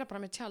 Að vera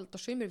bara með tjald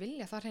og sumir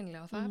vilja það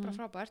hreinlega og það bara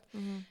frábært,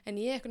 en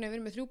ég einhvern veginn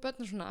verið með 3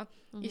 börn og svona,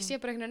 ég sé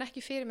bara einhvern veginn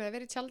ekki fyrir mér að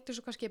vera í tjaldi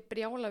svo kannski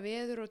brjála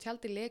veður og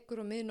tjaldi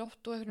lekur og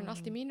miðnótt og einhvern veginn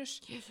allt í mínus,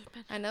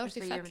 en ef þú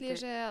ert í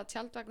fellís eða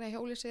tjaldvagn eða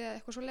hjólís eða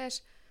eitthvað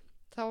svoleiðis,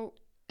 þá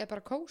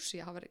bara kósi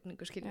að hafa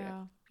rigningu, skilur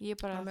ég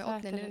bara,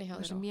 það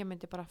sem ég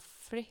myndi bara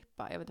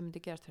frippa ef þetta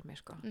myndi gerast fyrir mig,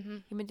 sko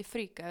ég myndi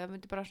fríka, ef það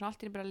myndi bara svona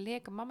allt í bara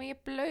leka, mamma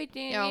ég blöyt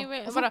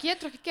og það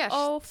getur ekki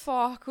gerst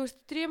fuck, þú veist,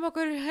 drýjum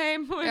okkur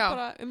heim og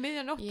bara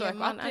miðjanótt og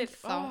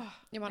eitthvað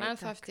ég man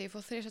ennþá eftir, ég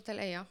fór 3 til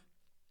Eyja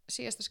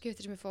síðasta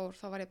skipti sem ég fór,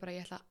 þá var ég bara,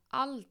 ég ætla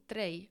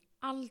aldrei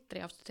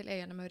aftur til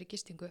Eyja nema verið í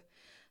gistingu.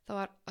 Það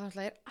var,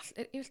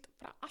 ég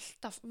bara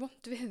alltaf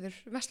vont viður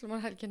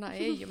Vestlumannhelgina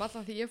Eyjum,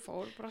 allan því ég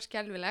fór, bara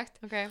skelfilegt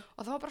og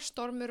það var bara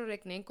stormur og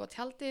rigning og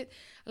tjaldið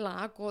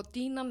lag og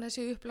dínan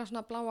þessi upplega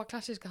svona bláa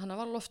klassíska, hana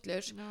var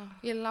loftlaus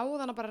ég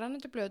láði hana bara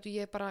rennandi blöð og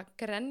ég bara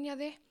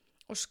grenjaði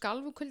og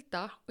skalfu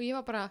kulda og ég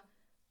var bara,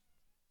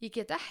 ég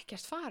get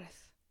ekkert farið,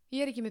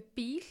 ég ekki með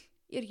bíl,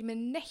 ég ekki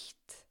með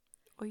neitt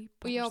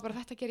og ég var bara,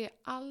 þetta ger ég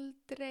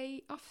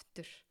aldrei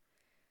aftur.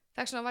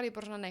 Þess vegna var ég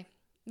bara svona, nei,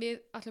 við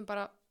ætlum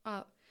bara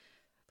að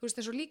þú veist,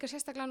 eins og líka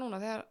sérstaklega núna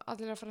þegar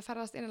allir að fara að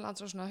ferðast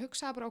innanlands og svona,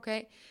 hugsaði bara,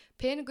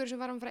 peningur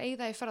sem varum að fara að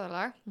eyða í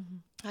ferðalag,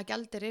 það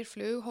gjaldirir,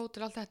 flug,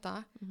 hótel, allt þetta,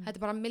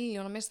 þetta bara 1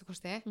 milljón að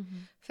minnstakosti,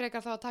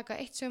 frekar þá að taka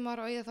 1 sumar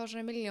og eyða þá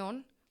svona 1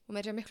 milljón og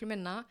meira miklu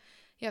minna,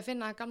 ég að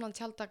finna gamlan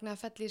tjaldagn eða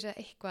fellís eða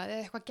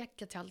eitthvað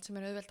geggjatjald sem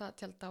auðvelt að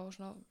tjalda og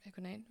svona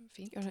einhvern veginn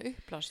fínt. Já, svona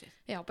uppblásið.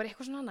 Já, bara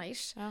eitthvað svona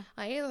næs,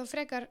 að eyða þá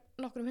frekar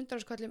nokkrum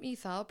 100 skallum í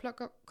það og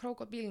plugga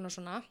krók á bílinn og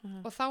svona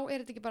og þá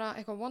þetta ekki bara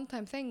eitthvað one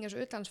time thing eins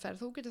og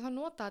utlandsferð, þú getur þá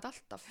notað þetta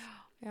alltaf.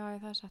 Já,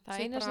 það er satt.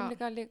 Það eina sem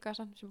líka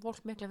samt sem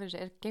fólk mikla fyrir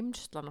sig er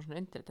geymslan og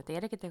svona undir þetta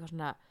ekkert eitthvað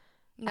svona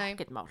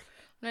ekkert mál.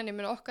 Nei, ég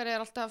meina okkar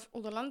alltaf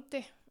út á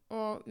landi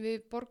og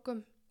við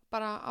borgum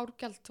bara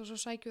árgjald og svo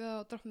sækjum við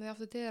það og droppum við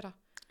aftur til þeirra.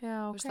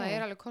 Já, okay.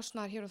 Það alveg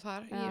kostnaðar hér og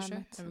þar í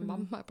þessu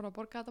mamma búin að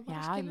borga þetta bara,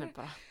 já, ég meina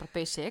bara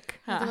basic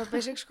þetta var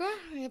basic, sko,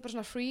 ég bara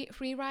svona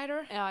free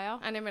rider já.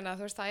 En ég meina,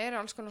 þú veist, það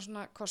alls konar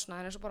svona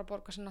kostnaðar eins og bara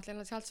borga sinna allir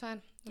inn á tjaldsvæðin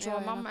og svo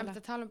mamma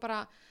eftir að tala bara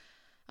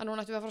að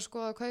núna ættum við að fara að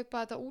skoða að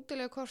kaupa þetta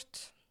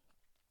útilegukort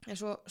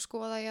en svo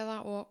skoða ég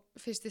það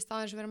og fyrsti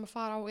staðin sem við erum að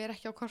fara á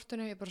ekki á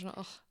kortinu, ég bara svona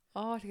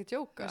er ekki að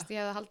djóka veist,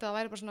 ég hefði haldið að það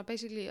væri bara svona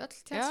basically öll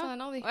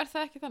tjaldsvæðin á því og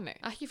það ekki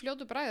þannig? Ekki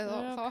fljótu bragðið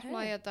og þá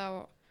opnaði ég þetta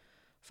og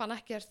fann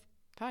ekkert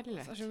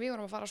það sem við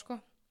vorum að fara, sko.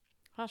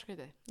 Það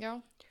skrítið. Já.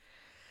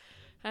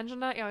 En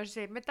svona, já, ég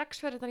segi, með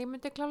dagsferðir ég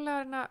myndi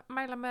klálega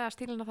mæla með að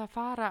stílina það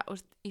fara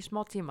í smá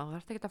tíma. Þú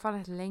þarft ekki að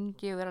fara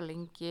lengi og vera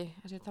lengi.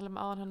 Þess að ég tala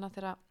áðan hana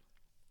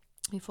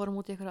þegar við fórum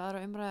út í einhverja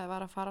aðra umræði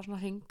var að fara svona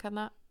hring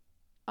hana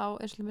á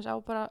eins og á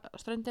bara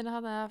ströndina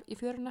hana eða í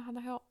fjöruna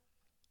hana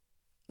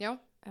hjá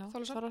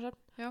Þorlákshöfn.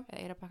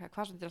 Eða Eyrarbakka,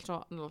 hvað sem þetta svo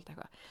nált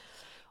eitthvað.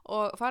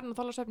 Og farin á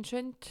Þorlákshöfn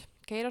sund,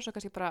 keyra svo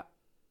kannski bara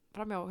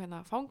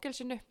framjá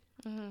fangelsinu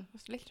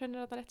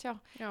littrönnir þetta rétt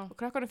og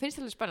krakkarnir finnst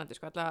þetta spennandi,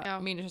 sko,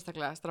 alltaf mínu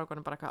sérstaklega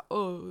strákanum bara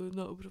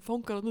eitthvað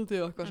fangar á núti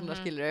og eitthvað svona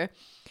skilur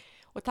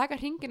og taka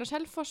hringin á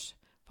Selfoss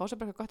fá svo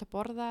bara eitthvað gott að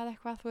borða eða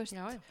eitthvað, þú veist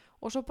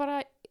og svo bara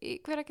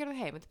hver að gera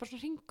það heim þetta bara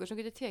svona hringur sem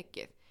getur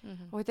tekið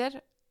og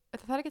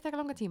þetta þarf ekki að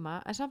taka langa tíma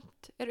en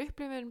samt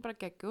upplifun bara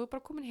geggjuð og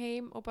bara komin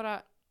heim og bara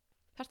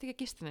þarf ekki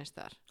að gista neins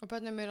þar og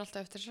börnum eru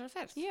alltaf eftir þessari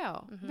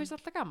ferð finnst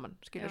alltaf gaman,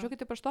 skilur, svo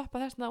getur bara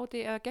stoppa þessna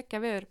úti eða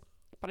geggja viður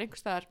bara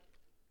einhvers staðar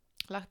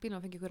lagt bílum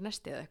og fengið ykkur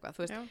nesti eða eitthvað,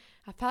 þú veist,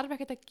 það þarf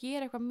ekkert að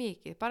gera eitthvað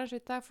mikið, bara eins og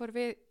í dag fór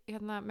við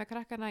með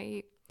krakkana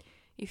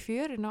í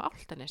fjörun á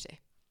Álftanesi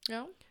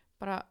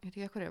bara, ég veit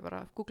ekki hvað bara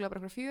googlaði bara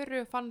eitthvað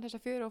fjöru, fann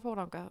þessa fjöru og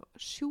fór ángað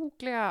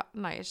sjúklega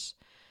næs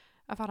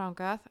að fara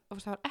ángað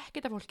og það var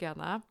ekkert af fólki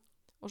hana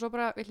og svo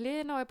bara við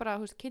hliðina og bara,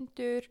 þú veist,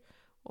 kindur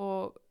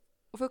og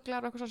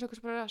fuglar og eitthvað svona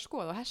sem bara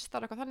skoða og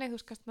hestar og eitthvað þannig, þú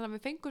veist, þannig að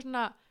við fengum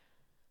svona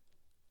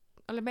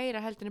alveg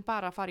meira heldur en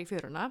bara að fara í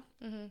fjöruna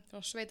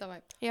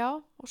sveitavæp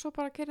og svo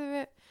bara kerðum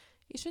við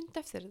í sund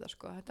eftir þetta,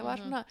 sko, þetta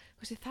var svona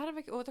veist,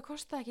 þarf ekki, og þetta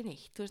kostaði ekki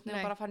neitt þú veist,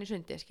 nefnum bara að fara í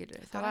sundi,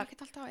 skilur það var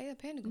ekkert alltaf að eyða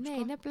peningum,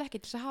 nei, nefnilega ekki,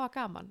 til þess að hafa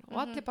gaman og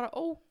allir bara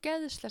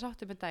ógeðslega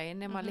sáttu með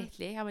daginn nema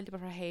litli, hann vildi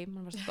bara fara heim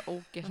hann var þetta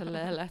ógeðslega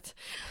leðilegt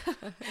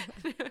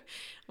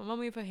og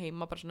mamma ég fæði heim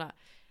og bara svona,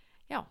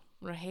 já,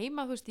 hún var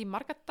heima þú veist, í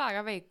marga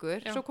daga veikur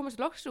svo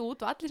komast loks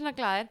út og allir svona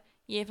glaðir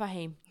ég fæ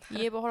heim,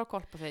 ég er bara að horfa á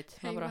kolpa þitt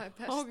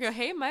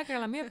heima er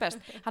gæla mjög best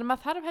hann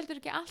maður þarf heldur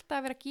ekki alltaf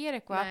að vera að gera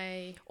eitthvað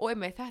og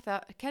einmitt þetta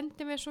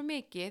kendi mér svo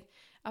mikið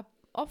að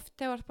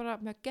oft hefur bara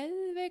með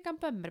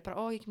geðveikan bömmir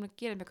bara ég kemur að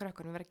gera með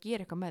krökkunum, vera að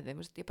gera eitthvað með þeim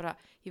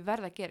ég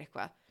verð að gera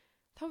eitthvað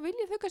þá vil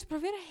ég þau kannski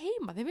bara vera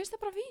heima þeim finnst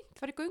það bara fínt,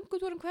 fara í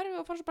göngutúrum hverfi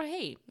og fara svo bara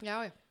heim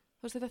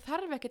þú veist, þetta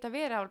þarf ekkert að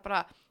vera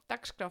bara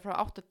dagskrá frá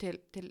 8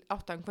 til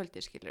 8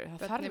 kvöldi, skilur,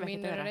 það þarf börnin ekkert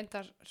mín að eru vera.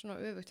 reyndar svona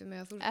öfugt með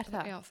að þú, Er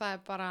það? Já, það er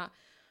bara,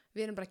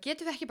 við erum bara,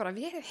 getum við ekki bara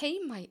verið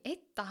heima í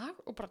 1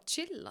 dag og bara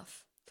chillað,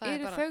 það Eru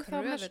er bara þau þá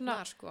með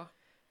kröfurnar, sko.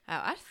 Já,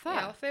 er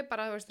það? Já, þau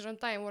bara, þú veist,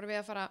 svona daginn voru við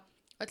að fara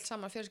öll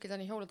saman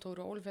fjölskyldan í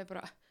hjólatúr og Ólafur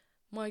bara,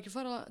 má ekki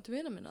fara til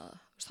vina minna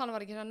það? Þú veist, hann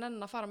var ekki að nenn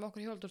að fara með okkur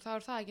í hjólatúr, það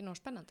er það ekki nóg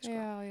spennandi, sko.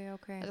 Já,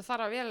 ok. Þetta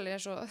þarf að vera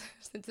eins og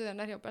stundu þegar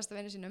hann er hjá besta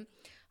vini sínum,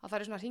 að það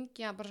er svona að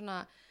hringja bara svona,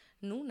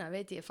 núna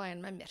veit ég fæ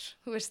hann með mér,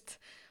 þú veist.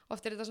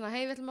 Oft er þetta svona,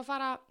 hei, við ætlum að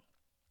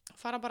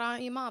fara bara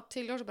í mat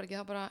til Ljósabergi,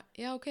 þá bara,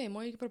 já, ok,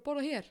 má ég ekki bara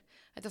borða hér?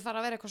 Þetta þarf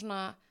að vera eitthvað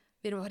svona,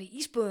 við erum að fara í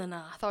ísbúðina,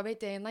 þá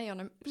veit ég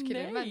næjanum,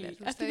 skilur með mér.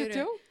 Nei, ertu ekki að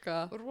djóka?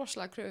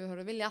 Rosalega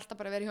kröfuhörur, vilja alltaf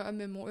bara vera hjá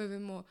ömmum og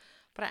öfum og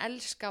bara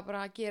elska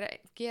bara að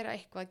gera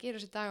eitthvað, gera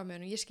þessi dag á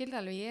meðan og ég skilði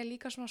alveg, ég er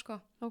líka svona, sko.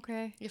 Ok.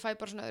 Ég fæ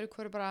bara svona öðru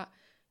hverju bara,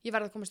 ég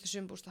verð að komast til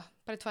sumbústa,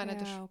 bara í 2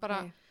 nætur, Já, ok.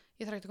 bara,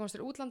 ég þarf ekki að komast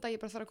til útlanda,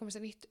 ég bara þarf að komast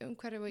til nýtt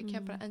umhverfi og ég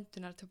kem bara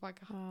endunar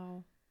tilbaka.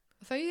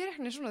 Þau er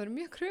ekki svona, þau eru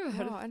mjög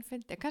kröfuhörð. Já, en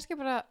fyndi, kannski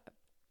bara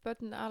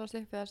börn alast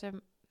upp við það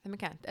sem þeim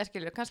er kent,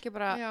 skilur, kannski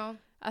bara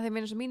að þeim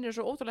minnum sem mínir eru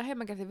svo ótrúlega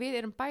heimagerð því við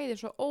erum bæði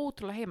svo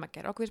ótrúlega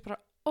heimagerð og okkur finnst bara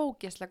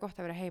ógeðslega gott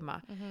að vera heima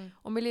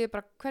og mér líður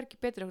bara hvergi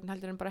betur okkur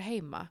heldur en bara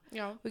heima.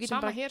 Já, við getum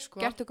sama bara hér,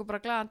 sko. Gert okkur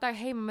bara glaðan dag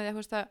heima með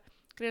því að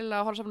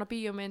grilla og horfa saman á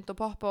bíómynd og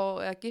poppa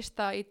og eða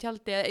gista í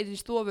tjaldi eða í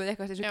stofu eða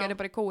eitthvað sem gerir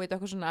bara í kóið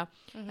eitthvað svona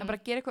en bara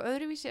gera eitthvað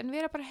öðruvísi en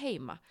vera bara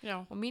heima.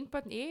 Og mín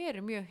börn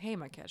eru mjög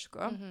heimagerð, sko.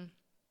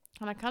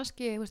 Þannig að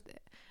kannski, þú veist,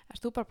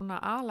 erst þú bara búin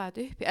að ala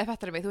þetta upp eða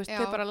fattar mig, þú veist,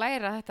 þau bara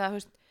læra þetta, þú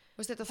veist,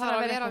 þetta þarf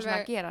að vera eitthvað svona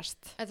að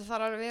gerast. Þetta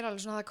þarf að vera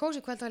alveg svona, það er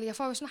kósi kvöld og ég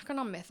fái snakka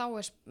nammi, þá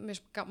er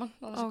mjög gaman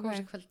að það er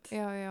kósi kvöld.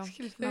 Já,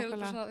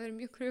 þau eru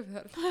mjög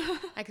kröfuhörð.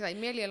 Ekki það,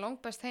 mér líður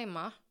langbest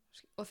heima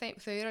og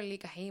þau eru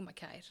líka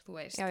heimakær, þú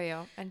veist. Já,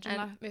 en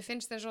mér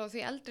finnst eins og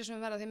því eldri sem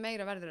verða því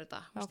meira verður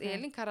þetta.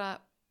 Elín Kara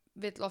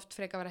vill oft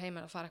freka vera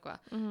heima að fara eitthvað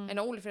en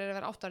Óli fyrir að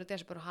vera 8 ára í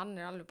desember og hann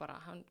er alveg bara,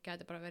 hann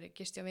gæti bara verið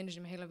gisti á vinnu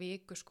sem heila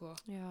viku, sko,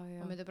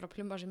 og myndi bara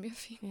plumba sér mjög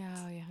fínt. Já,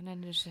 hann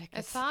ennir þessu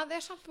ekkert. En það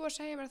er samt búið að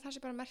segja mér að það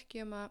sé bara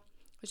merki að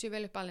þau séu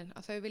vel upp alinn,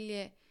 að þau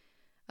vilji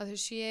að þau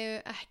séu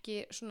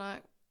ekki svona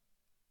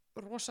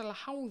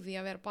rosalega háði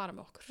að vera bara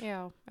með okkur. Já,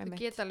 þau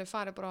geta alveg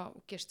farið bara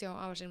og gisti á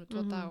afa sinni með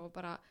 2 daga og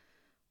bara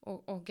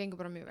og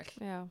gengur bara mjög vel.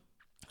 Já.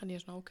 Þannig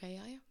ég er svona, ok,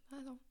 já, það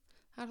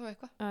er þá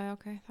eitthvað. Já,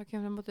 ok, þá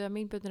kemur það mótið að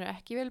mín börn eru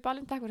ekki vel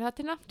balinn, takk fyrir það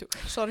Tina.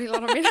 Sorry,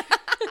 Lára mín.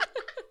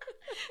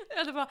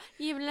 Það er bara,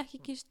 ég vil ekki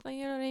gista,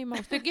 ég er heima.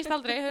 Þau gist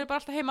aldrei, þau eru bara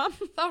alltaf heima.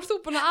 Þá erst þú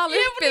búin að ala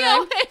upp í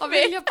þeim að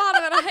vilja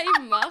bara vera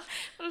heima.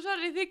 Þannig,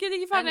 sorry, þið get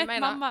ekki fann eitt,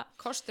 mamma.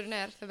 Kosturinn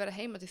er þau vera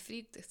heima til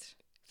þrítugs.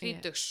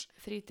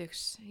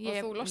 Og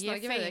þú losnar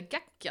ekki við þig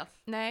geggjað.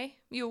 Nei,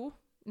 jú.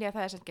 Já,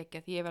 það er samt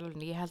geggjað, ég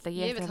held að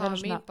ég vil hafa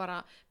mín bara,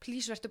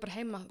 please verður bara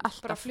heima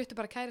alltaf. Bara fluttu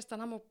bara kæristan,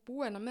 hann má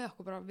búa hérna með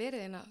okkur, bara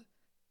verið hérna,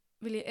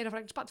 vil ég, er að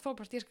fara ekki spatt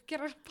fótbart, ég skal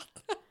gera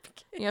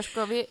spatt. Já,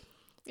 sko,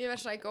 ég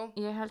verð sækó.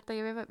 Ég held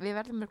að við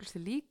verðum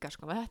mörglusti líka,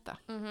 sko, með þetta.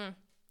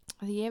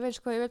 Því ég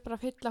vil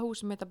bara fylla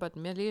húsum með þetta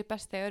börnum, mér líður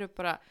best þegar eru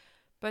bara,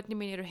 börnum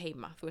mín eru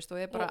heima, þú veist,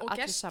 og ég er bara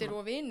allir saman. Og gestir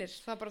og vinir,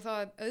 það er bara það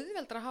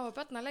auðveldra að hafa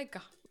börn að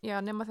leika. Já,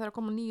 nema þegar að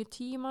koma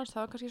 9-10 manns, það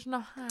var kannski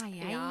svona,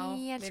 já,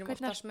 við erum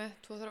oftast með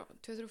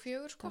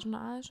 2-3-4, sko. Það er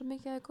svona aðeins svo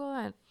mikið að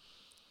góða,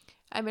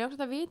 en mér er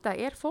ósagt að vita,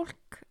 er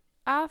fólk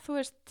að, þú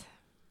veist,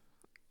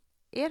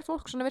 er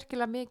fólk svona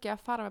virkilega mikið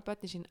að fara með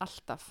börnin sín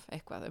alltaf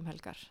eitthvað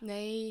helgar?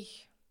 Nei.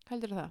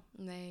 Heldur það?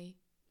 Nei.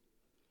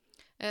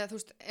 Þú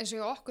veist, eins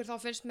og okkur þá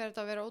finnst mér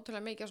þetta að vera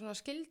ótrúlega mikið svona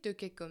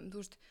skildugiggum,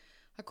 þú veist,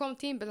 það kom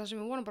tímabil þar sem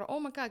við vorum bara, oh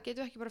my god,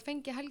 getum við ekki bara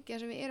fengið helgi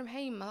þar sem við erum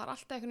heima, það er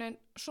alltaf einhvern veginn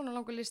svona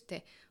langur listi,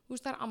 þú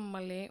veist, það er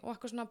ammali og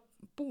eitthvað svona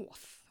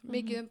bóð,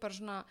 mikið bara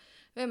svona,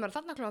 við erum bara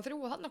þarna klokkan 3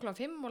 og þarna klokkan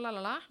 5 og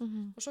lalala,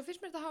 og svo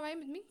finnst mér þetta að hafa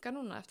einmitt minga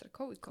núna eftir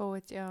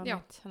COVID, já.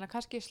 Þannig að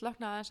kannski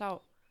slökna aðeins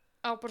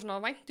á bara svona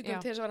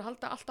væntingum til þess að vera að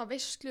halda alltaf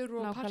veislur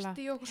og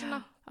partí og eitthvað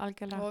svona,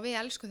 algjörlega. Og við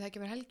elskum þegar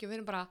ekki verið helgi og við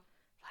erum bara,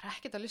 það er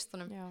ekkert á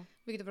listanum,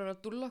 við getum bara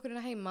að dúlla okkur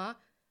hérna heima,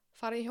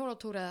 fara í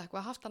hjólatúr eða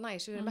eitthvað, haft það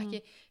næs, við erum ekki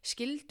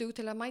skildug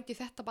til að mæti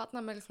þetta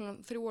barnameil kl.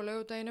 3 á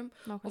laugardeginum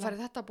og fara í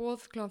þetta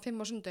boð kl. 5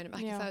 á sunnudeginum,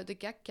 ekki það auðvitað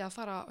geggja að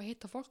fara og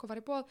hitta fólk og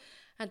fara í boð,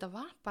 en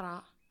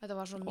þetta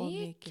var svo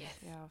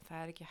mikið. Já, það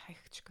er ekki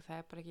hægt, sko, það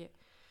er bara ekki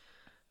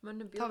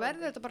þá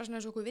verður þetta bara svona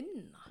eins og okkur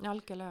vinna.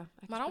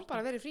 Algjörlega. Maður á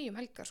bara að vera frí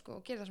helgar, sko,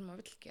 og gera það sem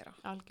maður vill gera.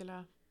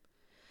 Algjörlega.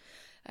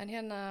 En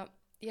hérna,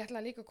 ég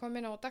ætla líka að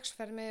koma inn á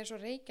dagsferð með eins og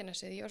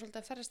Reykjanesið, ég var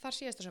svolítið að ferðast þar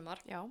síðasta sumar.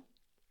 Já.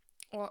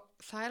 Og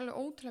það er alveg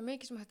ótrúlega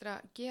mikið sem hægt er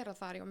að gera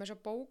þar, ég var með svo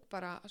bók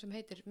bara sem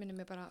heitir,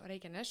 minnum mig bara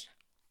Reykjanes,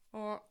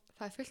 og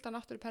það er fullt af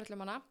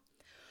náttúruperlum hana.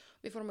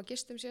 Við fórum að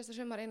gistum síðasta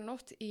sumar einu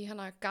nótt í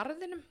hana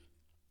garðinum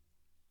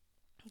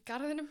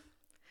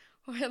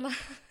og hérna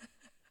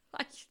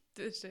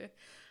hættu þessu,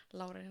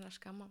 Lára hérna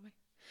skamma mig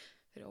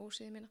fyrir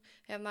ósíði mína.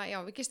 Hérna, já,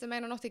 við gistum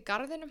einu nótt í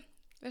garðinum,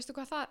 veistu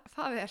hvað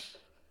það er?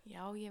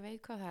 Já, ég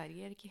veit hvað það er,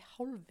 ég er ekki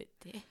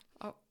hálfviti.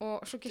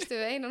 Og svo gistum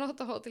við einu nótt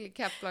á hótel í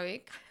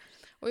Keflavík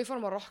og við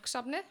fórum á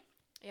rocksafnið.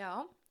 Já,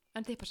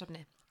 en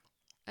tippasafnið?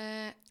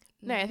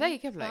 Nei, það er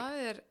ekki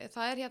Keflavík.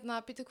 Það er hérna,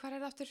 býtu, hvað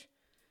er það aftur?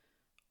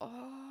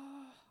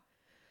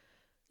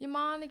 Ég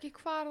man ekki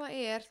hvar það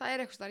er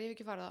eitthvað þar, ég hef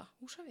ekki farið það.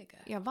 Húsavík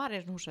eða? Já, var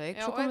Húsavík,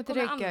 Já, svo og komum er við til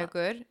komið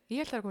Reykjavíkur. Ég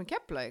held að það er komið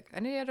Keflavík,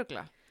 en ég er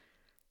rugla.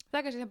 Það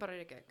er kannski þeim bara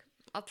Reykjavík.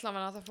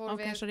 Allavega það fórum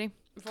við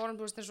fórum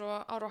þú veist eins og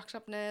á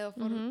rocksafnið og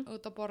fórum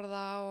út að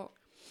borða og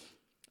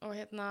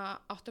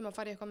áttum að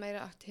fara í eitthvað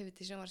meira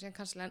activity sem var síðan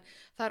cancel, en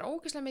það er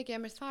ógeðslega mikið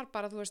að mér þar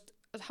bara, þú veist,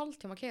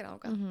 hálftíma að keyra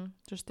þangað.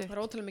 Það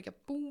er ótrúlega mikið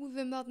að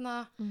búðum þarna,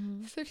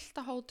 fullt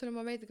af hótelum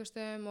og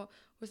veitingastöðum og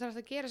þú veist, það er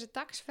hægt að gera sér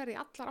dagsferð í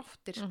allar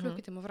áttir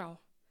klukkutíma frá.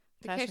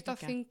 Það er keyrt á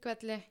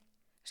Þingvelli,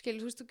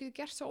 skilur, þú veist, þú getur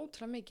gert svo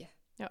ótrúlega mikið.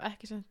 Já,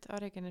 ekki samt á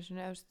Reykjanesinu,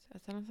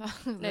 að tala það.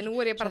 Nei, nú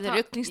er ég bara nú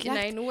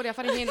er ég að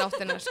fara í hina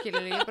áttina,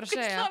 skilur, ég er bara að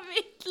segja. Það er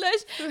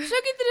vitlaus. Svo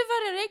getur þið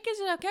farið að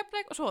Reykjanesinu á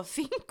Keflavík og svo á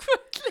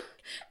Þingvelli.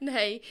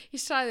 Nei, ég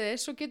sagði þið,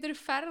 svo getur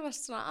þið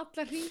ferðast svona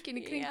allar hringin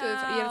í kringdu þið.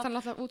 Ég er að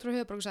tala alltaf út frá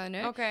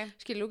höfuðborgarsvæðinu. Okay.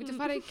 Skilur, þú getur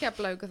farið í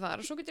Keflavík og þar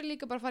og svo getur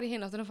líka bara farið í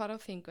hina áttina og farið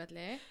á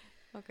Þingvelli.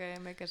 Ok,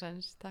 mega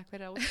sens. Takk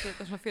fyrir að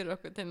útskýra svona fyrir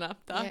okkur til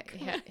nafn.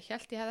 Ég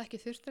held ég hef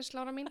ekki þurft þess,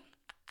 Lára mín.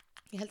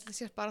 Ég held að þetta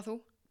sé bara þú.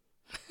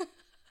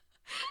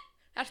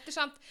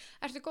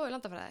 Ertu góð í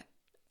landafræði?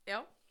 Já.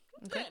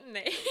 Okay.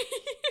 Nei.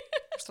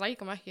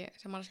 Strækum ekki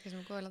sem mannski sem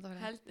er góð í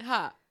landafræði.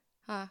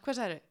 Hvað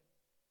sagðirðu?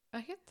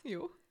 Ekkert?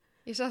 Jú.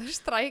 Ég sagði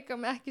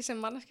strækum ekki sem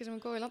mannski sem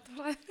er góð í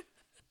landafræði.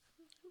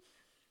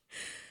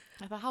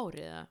 Er það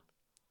hárið eða?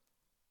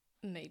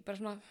 Nei, bara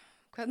svona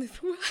hvernig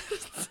þú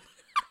ert.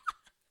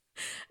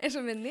 Eins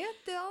og með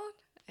netið á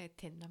hann.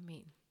 Tinna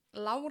mín.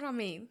 Lára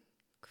mín.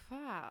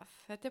 Hvað?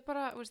 Þetta er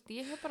bara, veist,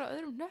 ég hef bara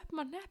öðrum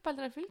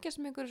nöppaldar að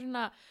fylgjast með einhverju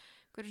svona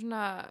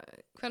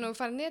hvernig þú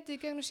farið netið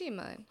í gegnum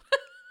símaðinn.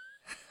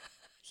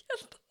 Ég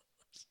held að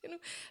það sé nú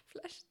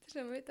flesti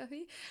sem veit að því.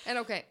 En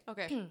ok.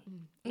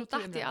 Nú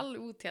datt ég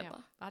alveg út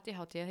hérna. Datt ég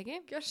hátíð, eða ekki?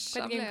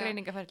 Gjörsamlega. Hvernig gefum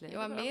greiningaferli? Ég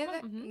var með,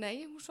 nei,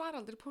 hún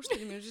svara aldrei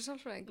postinu mínu sem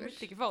sálfræðingur. Hún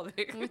vill ekki fá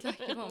þig. Hún vill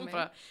ekki fá mig.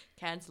 Bara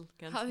cancel.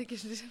 Hafði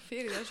ekki sem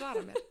fyrir því að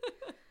svara mér.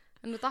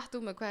 En nú datt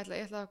með hvað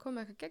ég ætla að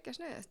koma eitthvað geggja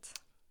sniðið.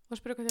 Og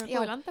spyrja hvað þið var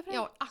góð í landafræði?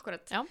 Já,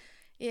 akkurat. Já.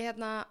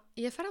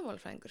 Ég er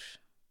ferðamálafræðingur.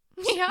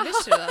 Já.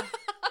 Vissu það?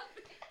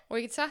 Og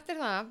ég get sagt þér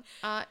það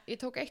að ég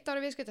tók 1 ár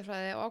í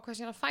viðskiptafræði og ákvað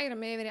síðan að færa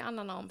mig yfir í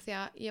annan nám því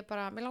að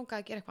mér langaði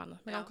að gera eitthvað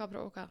annað. Mér langaði að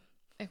prófa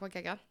eitthvað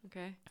gegja.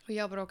 Okay. Og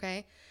ég var bara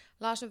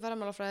las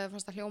ferðamálafræði,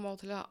 fannst það hljóma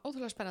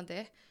ótrúlega spennandi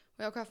og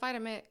ég ákvað að færa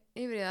mig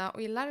yfir í það og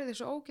ég lærði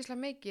svo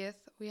ógeðslega mikið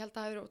og ég held að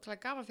það hefur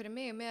ótrúlega gaman fyrir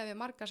mig með að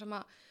við margar sem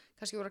að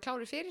kannski voru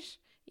klárir fyrir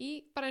í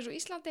bara eins og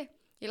Íslandi.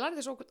 Ég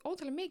lærði svo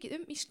ótrúlega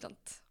mikið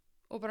Ísland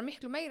og bara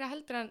miklu meira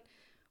heldur en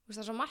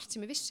það er svo margt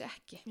sem ég vissi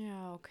ekki.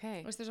 Já,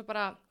 okay. Þess að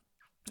bara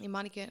ég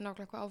man ekki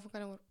nákvæmlega hvað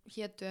áfangarnir voru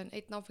hétu en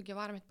einn áfangi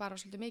var mitt bara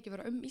svolítið mikið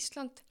vera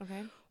Ísland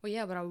og ég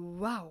var bara,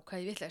 wow,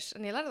 hvað ég vitlaus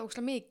en ég lærði það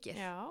ógeðslega mikið.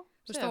 Já,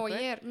 þú veist og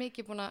ég er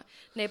mikið búin að,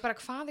 nei bara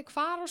hvað er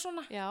hvar og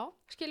svona. Já.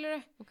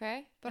 Skilurðu? Ok.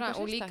 Bara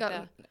og líka,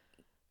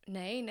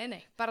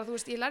 nei, bara þú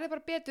veist, ég lærði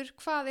bara betur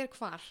hvað er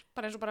hvar,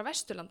 bara eins og bara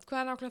Vesturland,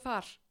 hvað er nákvæmlega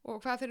þar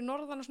og hvað fyrir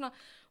norðan og svona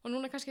og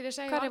núna kannski ég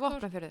segja. Hvað er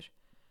Vopnafjörður?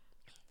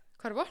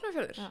 Hvað er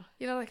Vopnafjörður?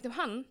 Ég lærði ekkert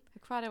hann.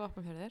 Hvað er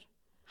Vopnafjörður?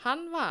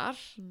 Hann var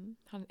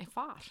hann er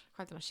far,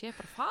 hvað er það að sé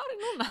bara fari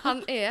núna?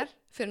 Hann er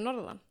fyrir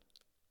norðan.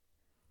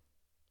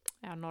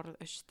 Já,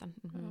 norðaustan.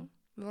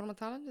 Við vorum að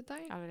tala um þetta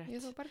daginn. Ég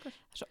þá Bergur.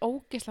 Það er svo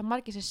ógeðslega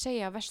margir sem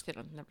segja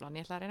Vesturland nefnilega.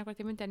 Ég ætla að reyna hvort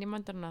ég myndi en ég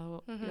möndan að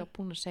ég var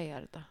búin að segja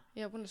þetta.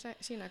 Ég var búin að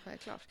sína hvað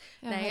er klár.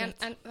 Nei, en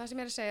það sem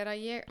ég er að segja er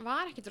að ég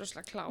var ekki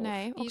droslega klár.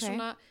 Nei, í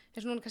svona,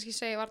 eins og núna kannski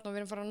segja varna og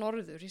við erum farað á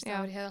norður í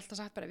staður, ég hef alltaf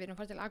sagt bara við erum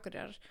farið til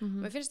Akureyrar.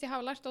 Mér finnst ég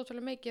hafa lært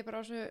ótrúlega mikið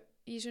bara í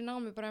þessu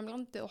námi bara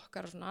landið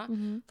okkar og svona.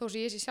 Þó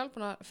sem ég sé sjálf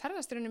búin að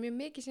ferðast mjög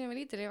mikið síðan ég var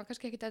lítil, ég var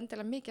kannski ekkit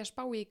endilega mikið að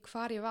spá í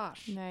hvar ég var.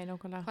 Nei,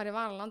 nákvæmlega. Hvar ég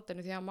var á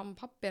landinu því að mamma og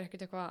pabbi er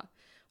ekkit eitthvað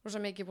rosa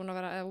mikið búin að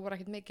vera, eða voru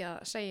ekkert mikið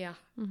að segja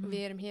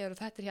við erum hér og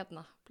þetta er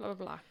hérna, bla bla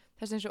bla.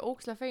 Þess eins og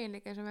ógeðslega fegin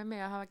líka eins og með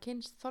mig að hafa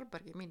kynst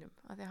Þorbergi mínum,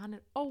 af því að hann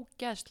er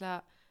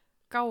ógeðslega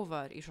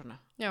gáfaður í svona.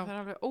 Já. Það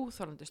er alveg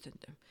óþolandi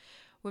stundum.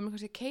 Og við erum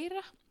kannski að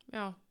keyra.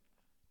 Já.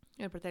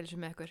 Ég er bara að deila þessu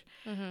með ykkur.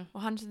 Og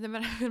hann stundum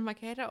verður að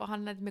keyra og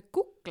hann er með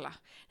Googla.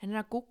 Hann er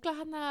að googla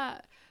hann að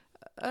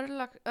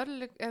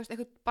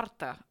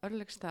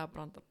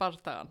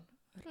bardagan.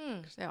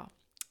 Já.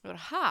 Það var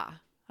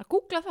að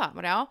googla það,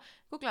 bara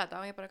googla þetta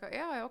og ég bara,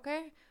 já, ok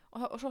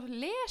og svo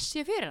les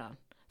ég fyrir hann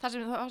það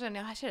sem það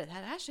er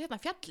þessu hérna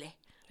fjalli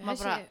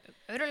þessi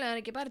örulega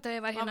er ekki bara þetta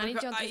ég var hérna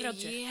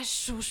 1930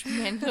 Jesús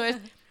minn, þú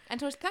veist en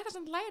þú veist, þetta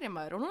samt læri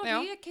maður og núna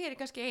ég keyri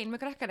kannski ein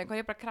með krakkan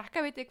eitthvað, ég bara krakka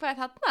veit hvað er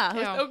þarna, þú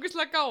veist,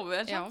 ógeðslega gáfu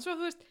en samt svo,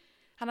 þú veist,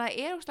 hann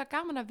er ógeðslega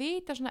gaman að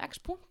vita svona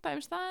x-punkta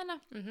staðina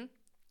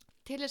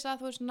til þess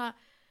að þú veist svona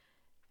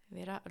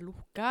vera að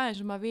lúka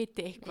eins og maður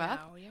viti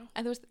eitthvað já.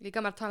 En þú veist,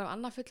 líka maður tala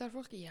annað fullar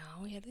fólk ég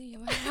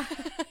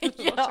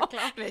var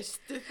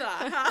veistu það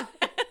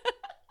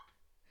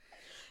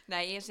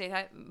Nei, ég segi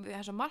það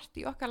er svo margt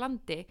í okkar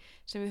landi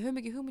sem við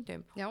höfum ekki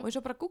hugmyndum og eins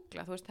og bara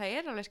googla, þú veist, það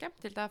er alveg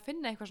skemmtilegt að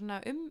finna eitthvað svona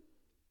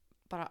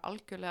bara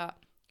algjörlega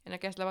en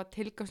að gæsla var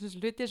tilgangslös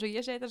hluti eins og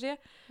ég segi þetta sé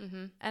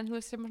en þú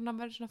veist sem svona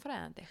verður svona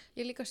fræðandi.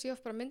 Ég líka sé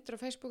oft bara myndir á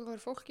Facebook og það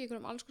eru fólki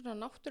ykkur alls konar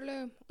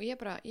náttúrulegum og ég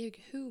hef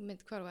ekki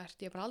hugmynd hvar þú ert,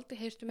 ég hef bara aldrei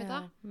heyrt þetta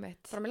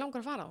bara mér langar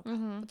að fara á og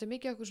þetta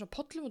mikið okkur svona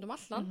pollum út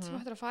allt land sem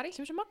hættir að fara í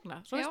sem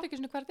magna, svo veistu ekki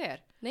svona hvar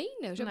þetta Nei,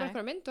 þú sé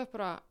bara mynd og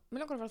bara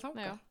mér langar að fara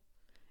þangað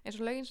eins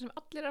og lögin sem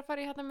allir að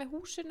fara í hérna með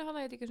húsinu ég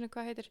veit ekki svona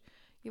hvað heitir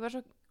ég var svo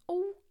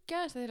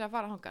ógeðslega til að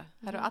fara þangað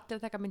það eru allir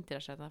að taka myndir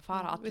að segja við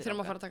þurfum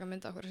að fara að taka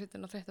mynda okkur að sitja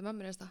inn og þreytta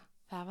mömmur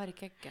það var í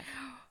geggja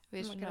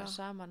við svona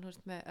saman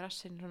veist, með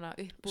rassinn svona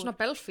upp úr svona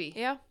belfi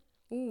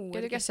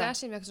getur ekki að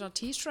sessi með eitthvað svona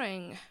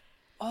t-string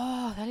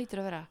það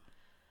lítur að vera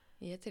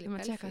ég er til í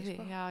belfi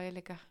sko. Já ég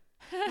líka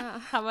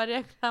það var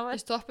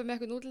við stoppum með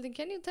eitthvað nútlending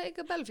can you take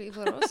a belfi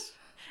for us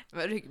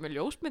verður ekki með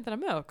ljósmyndina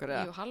með okkur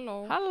jú,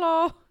 halló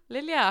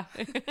Lilja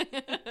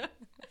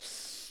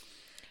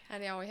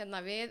en já, hérna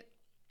við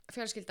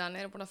fjölskyldan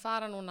erum búin að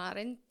fara núna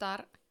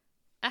reyndar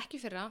ekki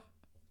fyrra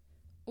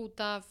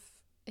út af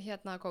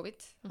hérna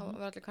COVID það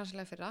var allir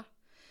kansilega fyrra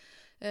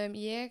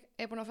ég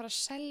er búin að fara að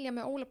selja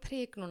með Óla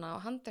Prík núna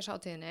á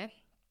handverkshátíðinni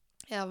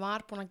eða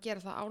var búin að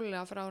gera það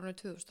álega fyrir árinu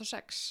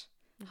 2006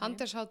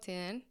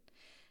 handverkshátíðin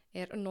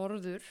er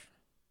norður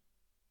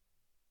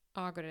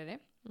á Akureyri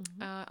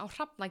á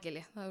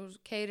Hrafnagili það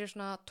keyrir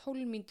svona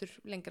 12 mínútur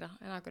lengra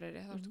en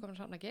Akureyri þá ertu komin á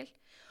Hrafnagil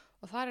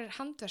og þar er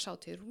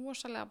handverkshátíð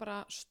rosalega bara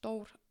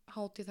stór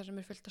hátíð þar sem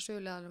er fullt af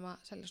sögulegaðum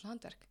að selja svona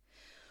handverk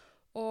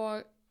og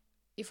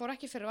ég fór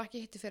ekki fyrir og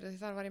ekki hitti fyrir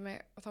því þá var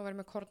ég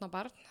með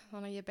kornabarn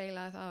þannig að ég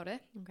beilaði það árið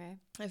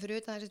en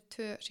fyrir utan þessi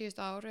 2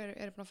 síðustu ár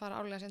er búin að fara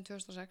árlega síðan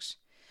 2006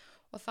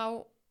 og þá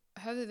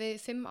höfðum við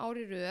 5 ár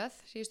í röð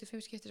síðustu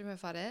 5 skiptir sem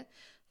við farið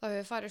þá höfum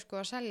við farið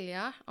sko að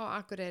selja á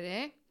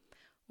Akureyri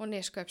og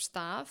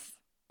Neskaupstað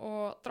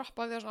og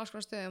droppaði á svona alls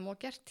konar stöðum og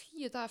gert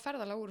 10 daga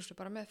ferðalag úr þessu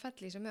bara með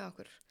fellísi með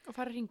okkur og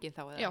fara hringinn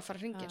þá eða? Já,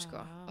 fara hringinn sko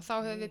og þá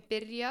höfum við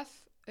byrjað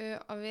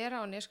að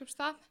vera á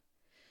Neskaupstað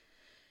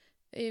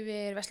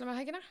yfir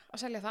Vestlamannahækina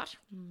að selja þar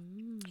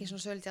í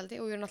svona sölutjaldi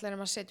og við erum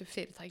náttúrulega að setja upp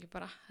fyrirtæki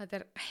bara þetta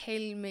er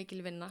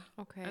heilmikil vinna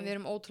en við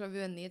erum ótrúlega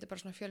vöni, þetta er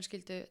bara svona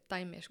fjölskyldu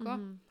dæmi sko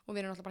og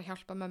við erum náttúrulega bara að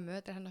hjálpa mömmu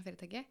þetta er hennar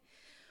fyrirtæki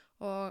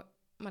og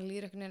maður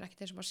líður einhvern veginn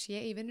ekkert eins og maður sé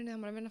í vinnunni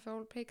þegar maður er að vinna fyrir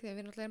Óla Prík þegar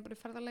við náttúrulega erum bara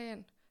í ferðalagi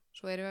en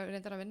svo erum við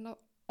reyndar að vinna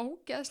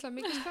ógeðslega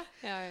mikið sko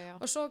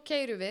og svo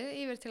keyrum við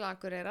yfir til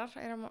Akureyrar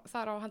erum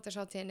þar á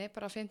handverkshátíðinni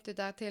bara 50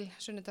 dag til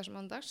sunnudags og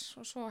mánudags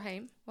og svo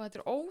heim og þetta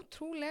er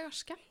ótrúlega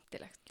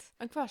skemmtilegt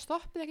En hvað,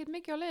 stoppið ekkert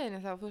mikið á leiðinni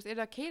þá? Þú veist,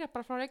 það að keyra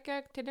bara frá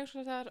Reykjavík til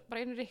Neskaupstað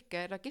bara einu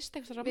rykka, það gist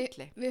eitthvað á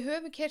milli? Við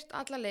höfum keyrt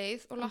alla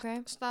leið og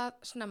lagt stað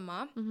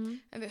snemma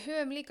en við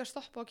höfum líka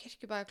stoppað á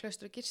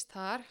Kirkjubæjarklaustur og gist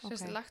þar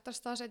lagt af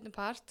stað seinni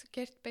part,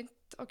 keyrt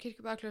beint á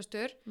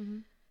Kirkjubæjarklaustur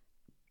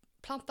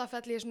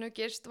plantafellísinu,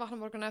 gist,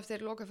 vatnamorgun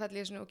eftir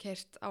lokafellísinu og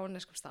keyrt á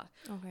Neskaupstað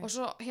og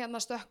svo hérna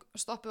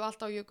stoppum við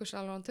alltaf á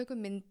Jökulsárlóni og tökum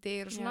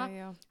myndir og svona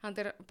hann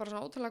er bara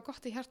svona ótrúlega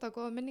gott í hjarta og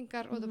góða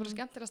minningar og þetta er bara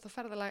skemmtilegasta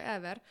ferðalag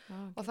ever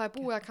og það er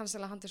búið að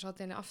cancela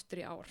handverkshátíðinni aftur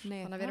í ár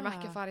þannig að við erum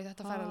ekki að fara í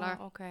þetta ferðalag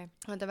og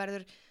þetta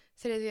verður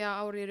 3.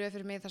 ári í röð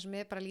fyrir mig þar sem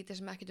ég bara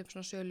lítið sem ekkert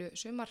ssvona sölu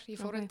sumar ég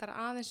fór reyndar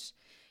aðeins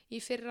í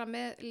fyrra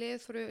með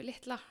liðfóru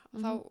litla og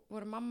þá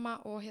voru mamma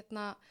og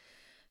hérna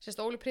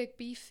Óli Prík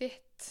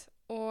Bífitt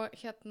og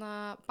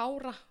hérna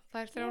Bára,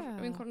 það er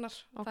 3 vinkonurnar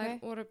þær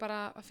voru bara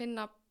að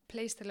finna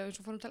place til eins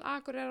og fórum til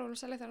Akureyrar og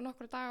selja þeirra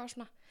nokkra daga og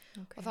svona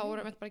og þá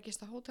vorum við bara að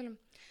gista á hótelum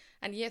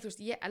en ég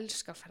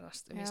elska að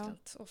ferðast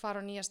Ísland og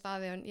fara á nýja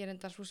staði og ég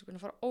reyndar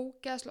að fara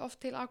ógeðslega oft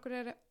til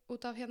Akureyri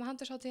út af hérna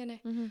handverkshátíðinni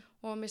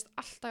og mér finnst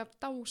alltaf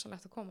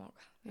dásanlegt að koma á að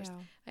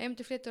ég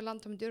myndi flytja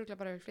land og myndi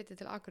örugglega bara flytja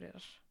til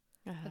Akureyrar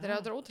þetta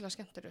er ótrúlega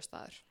skemmtilegur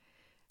staður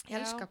ég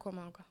elska að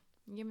koma á að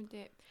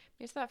mér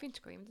finnst það fínt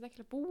sko, ég myndi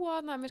ekki að búa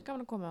þarna mér finnst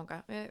gaman að koma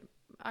þangað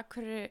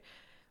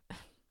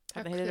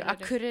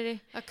Akureyri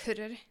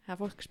það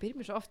fólk spyrir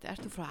mér svo oft,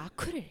 ert þú frá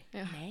Akureyri?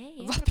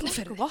 Nei,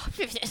 Vopnafirði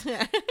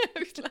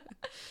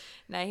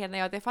Nei,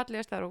 hérna, það er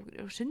fallegast og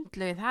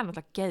sundlaugin, það er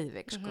náttúrulega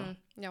geðveik sko.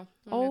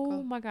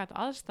 Oh my god,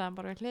 aðstæðan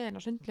bara við hliðin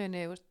á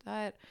sundlauginni, það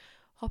er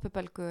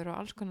hoppubelgur og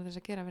alls konar þess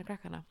að gera með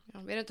krakkana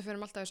við reynda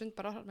fyrir alltaf í sund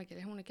bara á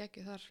Hrafnagili hún er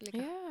geggjuð þar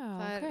líka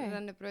það er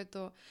rennibraut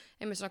og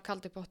einmitt svona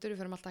kaldi pottur við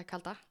fyrir alltaf í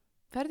kalda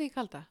Ferðu í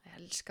kalda? Ég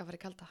elska að fara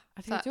í kalda.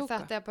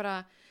 Þetta er bara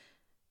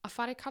að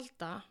fara í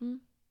kalda,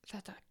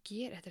 þetta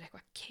er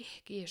eitthvað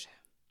kikk í þessu.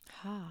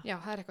 Já,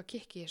 það er eitthvað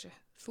kikk í þessu.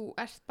 Þú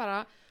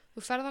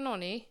ferð að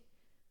nóni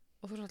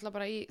og þú er alltaf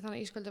bara í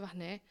þannig ísköldu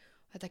vatni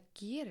og þetta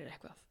gerir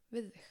eitthvað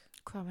við þig.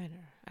 Hvað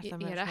meinar?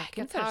 Ég er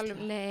ekki að tala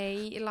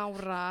nei,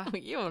 Lára.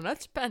 Ég var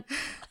náttúrulega spennt.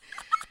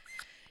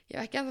 Ég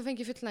hef ekki ennþá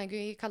fengið fullnægingu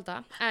í kalda,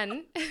 en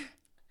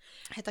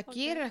þetta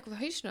gerir eitthvað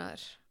við hausinn á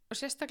þér og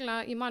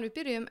sérstaklega í mann við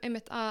byrjum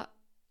einmitt að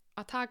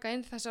taka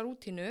inn þessa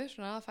rútínu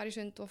svona að fara í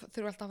sund og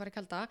þurfa alltaf að fara í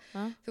kalda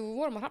þegar við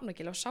vorum á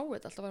Hrafnagili og sáu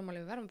þetta alltaf við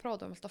verðum að prófa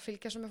þetta, við alltaf að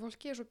fylgja svo með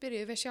fólki og svo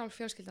byrjuðum við sjálf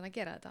fjölskyldan að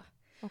gera þetta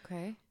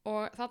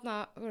og þarna,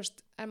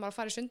 er maður að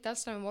fara í sund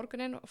eldsnæmi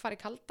morgunin og fara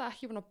í kalda,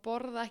 ekki búin að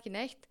borða, ekki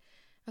neitt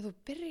að þú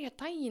byrja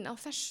daginn á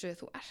þessu,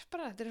 þú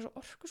bara, þetta svo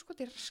orkuskot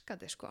í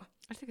raskati, sko.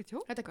 Ertu ekki að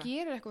tjóka? Þetta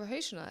gerir eitthvað við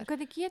hausina þér.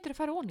 Hvernig getur þú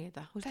fara onni í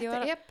þetta?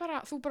 Þetta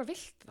bara, þú bara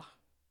vilt það.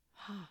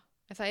 Ha?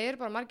 En það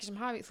bara margir sem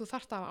þú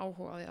þarft að hafa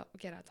áhuga á því að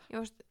gera þetta.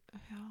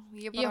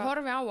 Ég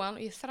horfi á hann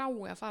og ég þrái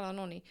að fara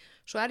þann onni.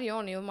 Svo ég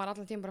onni og maður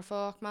allan tíma bara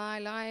fuck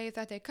my life,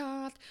 þetta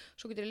kalt.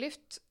 Svo getur ég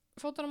lyft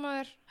fótunum að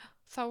þér,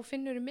 þá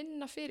finnur ég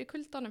minna fyrir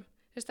kuldanum.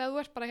 Þess að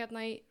þú bara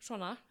hérna í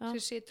svona,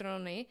 sem situr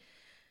hann í,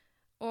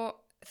 og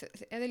ef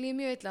þið líður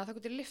mjög illa, þá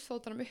getur ég lyft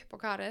fótunum upp á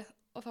karið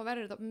og þá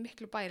verður þetta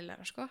miklu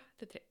bærilegra, sko.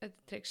 Þetta er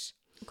triks.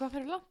 Hvað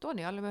fyrir langt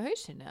onni? Alveg með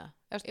hausinn eða?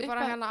 Ég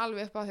bara hérna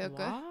alveg upp á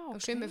höku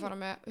og sumir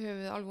fara með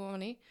höfuð alveg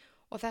ofan í.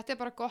 Og þetta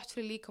bara gott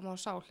fyrir líkama og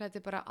sál.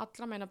 Þetta bara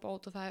allra meina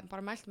bót og það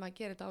bara mælt með að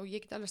gera þetta og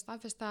ég get alveg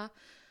staðfest að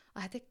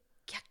þetta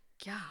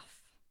geggjað.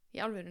 Í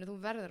alvörinu, þú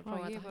verður að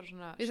prófa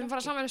þetta. Við sem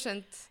fara saman í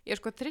sund. Ég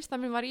Trista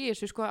mín var í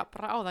þessu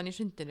bara áðan í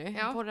sundinu.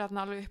 Hún fór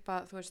þarna alveg upp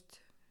að, þú veist,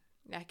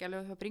 ekki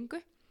alveg upp að bringu.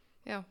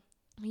 Já.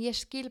 Ég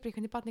skil bara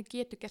hvernig barnið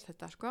getur gert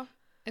þetta, sko.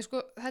 En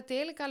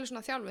þetta líka alveg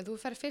svona þjálfið. Þú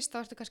fer fyrst þá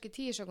ertu kannski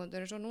 10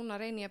 sekundur og svo núna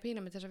reyni ég að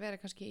pína mig til þess að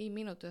vera kannski í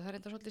mínútu. Það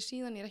reyndar svolítið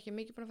síðan, ég ekki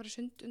mikið búin að fara í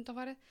sund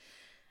undanfarið.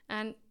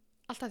 En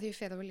alltaf því ég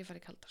fer þá vil ég fara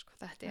í kalda, sko.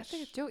 Þetta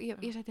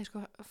ég seti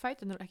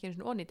fætunum ekki einu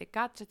svona onni, ég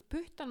gat sett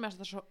puttan með þess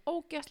að það er svo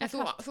ógeðslega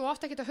kalt. Þú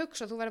átt ekki að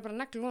hugsa, þú verður bara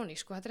neglu onni,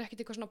 sko. Þetta ekkert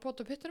eitthvað svona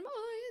pot og puttunum,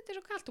 þetta er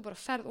svo kalt, þú bara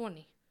ferð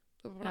onni.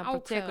 Þú bara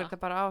tekur þetta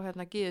bara á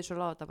gíðu svo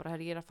láta, bara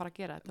ég að fara að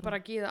gera þetta.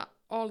 Bara gíða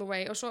all the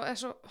way og svo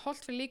svo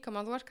holdt fyrir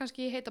líkamann, þú ert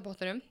kannski í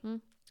heitabottinum,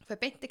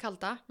 fer beint í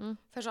kalda,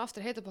 fer svo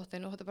aftur í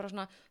heitabottin og þetta bara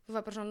svona, þú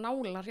fær bara svona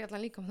nálar í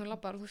allan líkamann, þú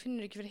labbar og þú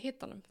finnur ekki fyrir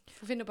hitanum.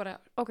 Þú finnur bara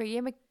Ok,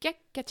 ég með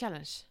geggja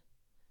challenge.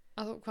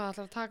 Að þú, hvað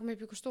ætlar að taka mig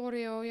upp ykkur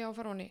stóri og ég á að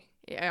fara onni?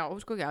 Já,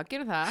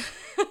 gerum það.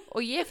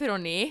 Og ég fyrir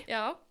onni.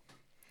 Já.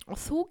 Og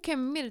þú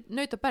kemur mér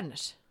naut og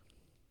bernes.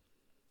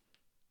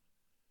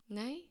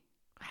 Nei.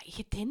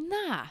 Ég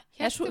tinna.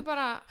 Hérstu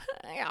bara.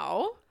 Já.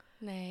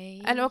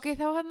 Nei. En ok,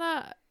 þá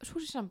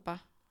sushi samba.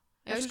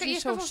 Já, ég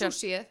skal fá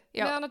sushiið.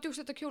 Með hann að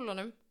djúst þetta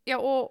kjúlunum. Já,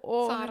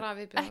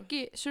 og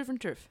ekki surf and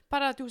turf.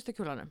 Bara að djúst þetta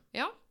kjúlunum.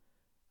 Já.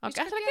 Ok,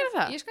 ætla að gera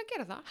það? Ég skal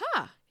gera það.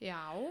 Ha? Já.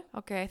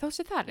 Ok, þá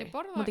sé þar.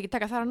 Mátti ekki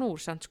taka þar hann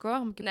úr, sant, sko?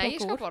 Nei, ég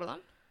skal borða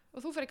hann.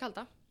 Og þú fer í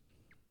kalda.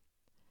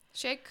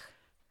 Shake.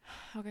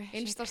 Okay,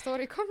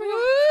 Instastory komið.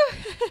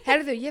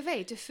 Herðu, ég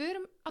veit, við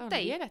förum á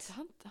date.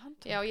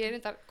 Já, ég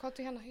reyndar, hvað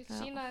þú hérna,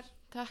 sína þér.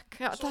 Takk.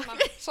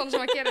 Svona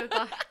sem að gera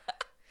þetta.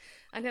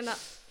 En hérna,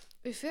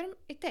 við förum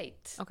í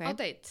date, á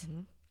date.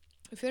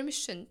 Við förum í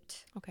sund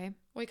og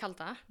í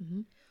kalda.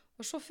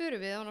 Og svo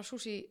förum við á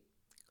sushi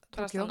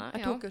drastana.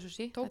 Tókjó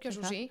sushi.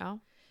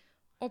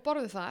 Og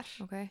borðum þar.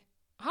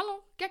 Halló,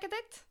 geggja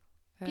date.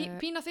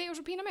 Pína þig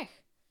og svo pína mig.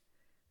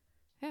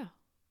 Já.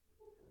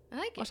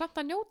 Og samt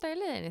að njóta í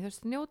liðinni, þú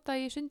veist, njóta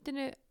í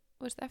sundinu,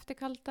 þú veist, eftir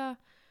kalda.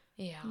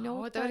 Já,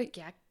 þetta verður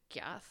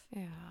geggjað.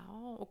 Já,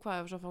 og hvað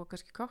ef svo fá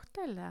kannski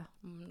kokteil eða?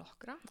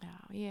 Nokkra. Já,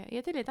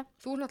 ég til í þetta.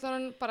 Þú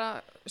náttúrulega bara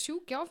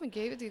sjúki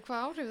áfengi, ég veit ekki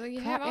hvað áhrif það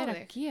ég hef á þig. Hvað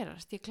að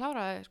gerast? Ég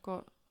kláraði,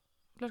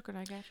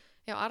 flöskuna í gær.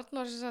 Já,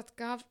 Arnór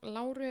gaf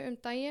Láru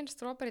daginn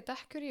strawberry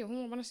dekkuri og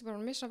hún var næstu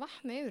bara að missa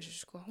vatni yfir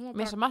þessu, sko.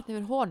 Missa vatni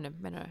yfir honum,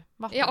 meina við.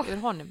 Vatni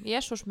yfir honum.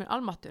 Jésús minn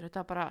almáttur,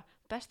 þetta bara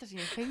besta sem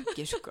ég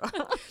fengi, sko.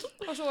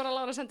 Og svo var að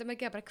Lára sendið mig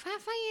ekki bara, hvað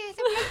fæ ég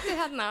þetta blöndið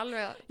þarna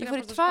alveg? Ég fór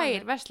í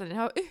 2 verslanir,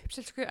 það var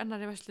uppselt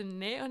annari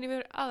versluninni og ég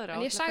verið aðra.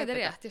 En ég sagði þér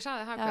rétt, ég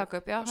sagði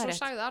hagkaup. Já, og svo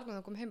sagði Arnór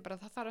þegar kom heim bara,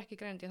 það þarf ekki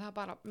greindi, það er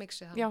bara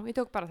mixið það. Já, ég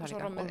tók bara það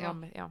líka. Og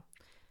rómið, já.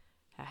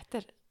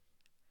 Þetta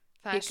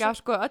ég gaf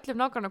öllum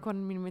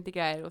nágrannakonum mínum myndi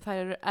gær og það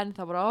eru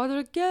ennþá bara, það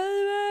er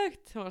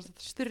geðveikt.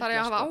 Það er að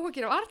hafa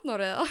áhyggjur af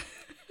Arnór eða?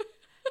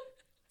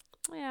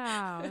 Já,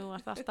 þú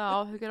varst alltaf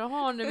áhyggjur af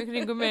honum í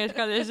kringum mig,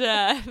 skal ég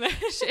segja.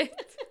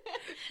 Shit.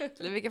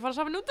 Þú við ekki fara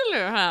saman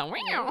útilegu, ha?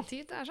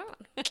 10 dagar saman.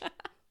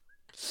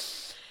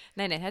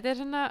 Nei, þetta er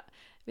svona,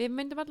 við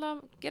myndum alltaf,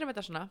 gerum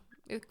þetta svona,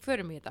 við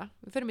förum í þetta,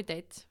 við förum í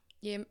date.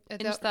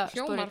 Þetta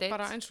hljómar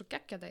bara eins og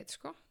geggja date,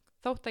 sko.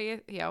 Þótt að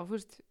já, þú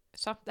veist,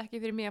 samt ekki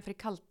fyrir mig að fyrir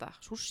kalda.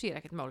 Svo sér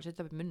ekkert máli,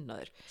 setja upp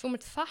munnaður. Þú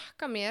mynd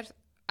þakka mér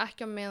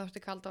ekki á meðan þú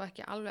ert kalda og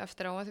ekki alveg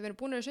eftir á. Þegar við erum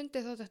búin að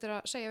sundi þá eftir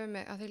að segja við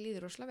mig að þeir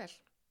líður rosalega vel.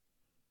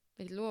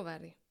 Ég lofa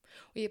þér því.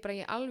 Og ég bara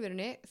í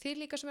alvörunni, þið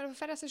líka sem eru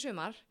að ferðast í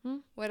sumar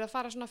og eru að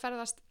fara svona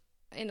ferðast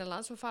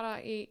innanlands og fara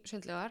í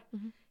sundlegar,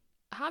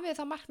 hafið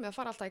það markmið að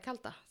fara alltaf í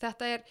kalda.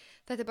 Þetta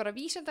er bara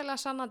vísindalega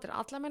sannandir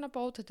alla meina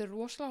bót, þetta er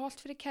rosalega hollt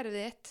fyrir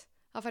kerfið þitt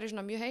að fara í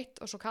svona mjög heitt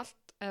og svo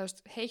kalt, eða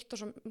heitt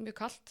og svo mjög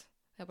kalt.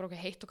 Það er bara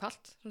okkur heitt og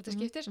kalt svona til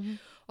skiptis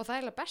og það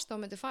er alveg best að þú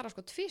myndir fara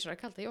 2 í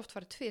kalda, ég oft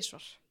farið 2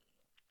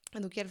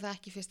 en þú gerir það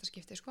ekki í fyrsta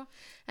skipti, sko.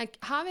 En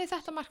hafið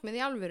þetta markmið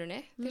í alvörunni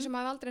þeir sem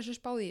hafi aldrei eins og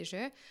spáð í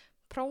þessu,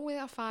 prófið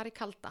að fara í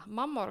kalda.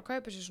 Mamma var að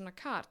kaupa sér svona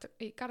kart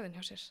í garðin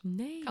hjá sér.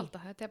 Nei. Kalda,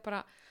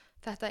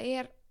 þetta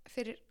er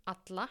fyrir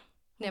alla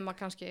nema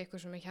kannski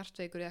eitthvað sem er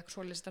hjartveikur eða eitthvað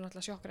svoleiðis, þetta er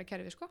náttúrulega sjokkara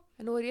kerfi, sko.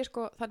 En nú er ég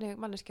þannig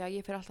manneskja að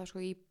ég fer alltaf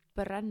í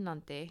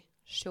brennandi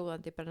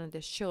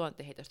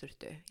sjóðandi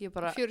heitasturtu.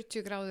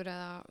 40 gráður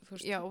eða þú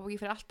veist. Já, og ég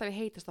fyrir alltaf í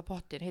heita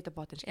pottin,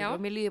 og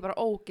mér líður bara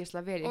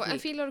ógeðslega vel í því.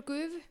 En fílar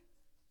guf?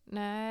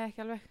 Nei,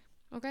 ekki alveg.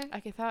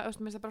 ekki það,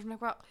 minnst það bara svona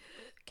eitthvað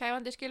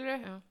kæfandi skilur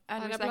en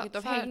það minnst það ekki of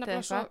er heitt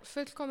nefnilega svo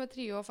fullkomið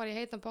tríó að fara í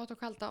heitan pott og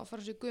kalda og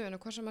fara sér í gufinu,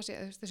 hvað sem að sé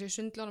þessi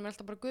sundljónum er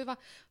alltaf bara gufa,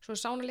 svo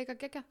er sána líka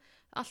geggjað,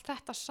 allt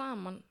þetta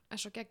saman er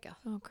svo geggjað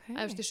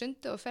ef þú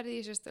sundi og ferði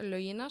í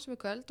laugina sem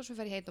er köld og svo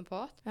ferði í heitan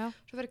pott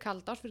svo ferði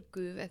kalda og svo ferði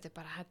gufi, þetta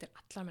er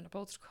allar minna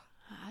bót sko.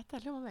 Þetta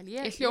hljóma vel.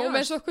 Ég hljóma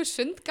eins og okkur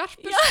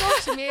sundgarpur sko,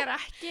 sem ég er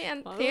ekki,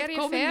 en þegar ég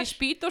fer í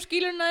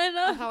spýtóskíluna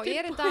þína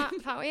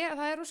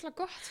það er rosalega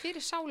gott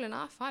fyrir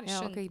sálina að fara í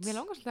sund. Mér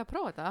langar svolítið að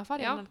prófa þetta, að fara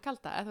í hennan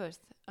kalda, þú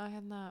veist, að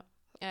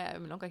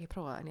mér langar ekki að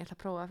prófa það, en ég ætla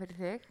að prófa það fyrir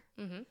þig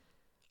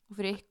og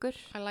fyrir ykkur.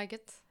 I like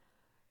it.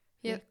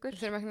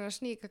 Þurfum ekki að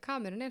sníka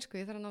kamerun eins sko,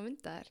 ég þarf að ná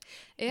mynda þér.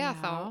 Eða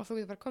þá, og þú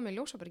getur bara komið í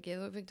ljósabergið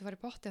og þú getur farið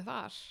í pottið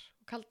þar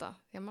og kalda,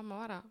 því að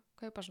mamma var að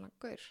kaupa svona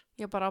gaur.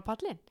 Já, bara á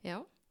pallinn?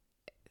 Já.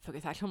 Það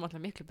hljóma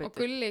alltaf miklu betur. Og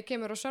Gulli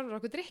kemur og servar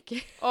okkur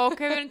drikki. Ok,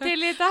 við erum til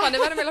í þetta.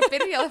 Þannig verðum við að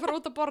byrja að fara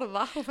út að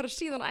borða og fara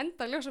síðan að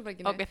enda í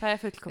ljósaberginu. Ok, það er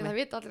fullkomið. Það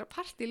vita allir að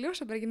partí í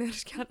ljósaberginu er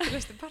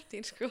skemmtilegustu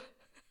partíin, sko.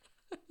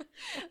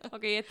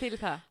 Ok, ég er til í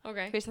það. Ok.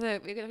 Fyrst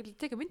að við getum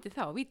tekið myndið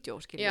þá, vídeo,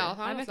 skiljum. Já,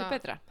 það er miklu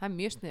betra. Það er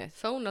mjög sniðugt.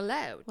 Phone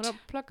allowed. Hún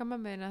að plugga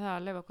mömmu þín að það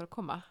að leyfa okkur að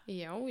koma.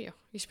 Já.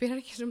 Ég spyr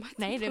hann ekki sem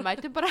mætum. Nei, við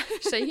mætum bara.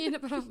 Segi henni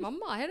bara,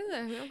 mamma, heyrðu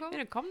þið? Við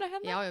erum komna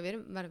hérna. Já, við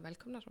verðum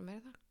velkomnar og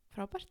meira það.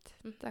 Frábært.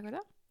 Takk fyrir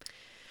það.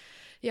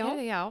 Já,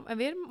 en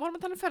við vorum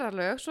að tala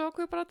ferðarlög, svo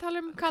okkur bara að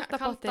tala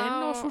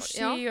kaldapottin og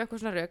sushi og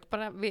eitthvað svona rauk,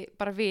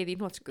 bara við í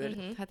hnótskur.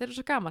 Þetta er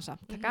svo gaman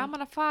samt. Það er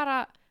gaman að fara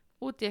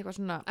út í eitthvað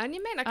svona en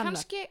ég meina,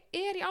 kannski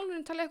er í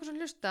alveg talað eitthvað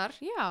svona hlustar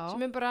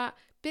sem er bara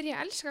byrja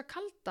að elska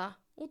kalda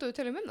út og við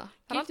tölum það.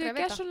 Það er aldrei að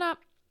vita. Getur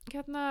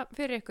við svona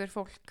fyrir ykkur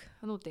fólk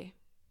þann úti?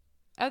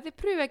 Ef þið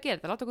pröfið að gera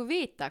þetta, láta okkur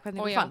vita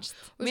hvernig það fannst.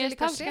 Og mér finnst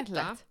það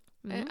skemmtilegt.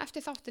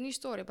 Eftir þáttin í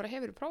story, bara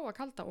hefur prófað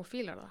kalda og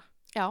fílar það.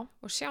 Já,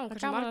 og sjáum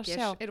hversu margir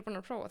eru búin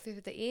að prófa því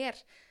þetta er,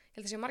 ég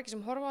held að sé margir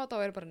sem horfa á þetta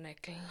og eru bara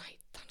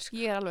glætan sko.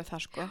 Ég er alveg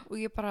það sko og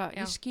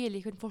ég skil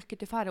í hvernig fólk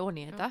getur farið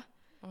onni í þetta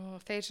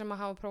og þeir sem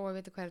hafa prófað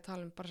veitir hvað er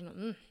talum bara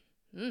svona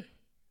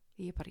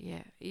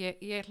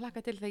ég hlakka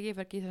til þegar ég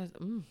verð ekki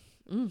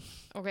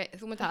ok,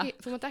 þú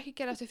mátt ekki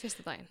gera þetta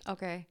fyrsta daginn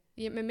okay.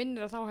 Mér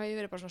minnir að þá hafi ég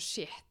verið bara svona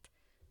shit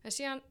en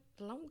síðan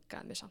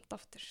langaði mig samt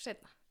aftur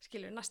setna,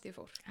 skilur, næst ég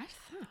fór. Er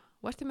það?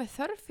 Og ertu með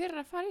þörf fyrir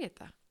að fara í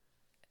þetta?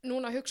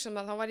 Núna hugsa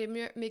þá var ég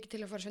mjög mikið til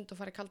að fara sund og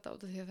fara í kalda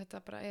út því að þetta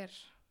bara er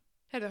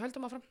heyrðu,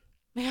 höldum áfram.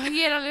 Já,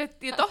 ég er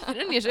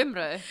dottin inn í þessu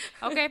umröðu.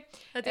 Okay.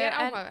 Þetta er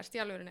áhugavert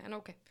í alvörinni, en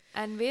ok.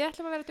 En við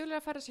ætlum að vera duglega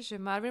að fara þessi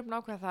sumar, við erum búin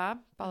að ákveða það,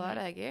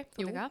 báðar eða ekki?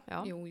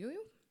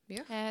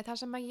 Jú. Það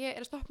sem ég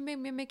er að stoppa mig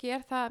mjög mikið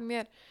er það að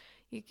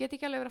ég get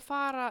ekki alveg verið að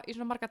fara í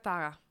svona marga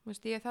daga.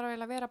 Ég þarf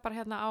að vera bara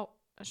hérna á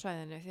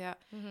svæðinu því að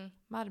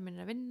maður minn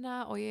er að vinna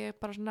og ég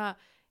bara svona,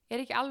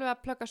 er ekki alveg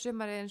að plugga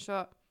sumarið eins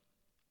og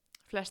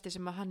flesti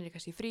sem að hann er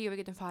kannski frí og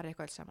við getum farið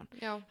eitthvað alls saman.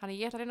 Já. Þannig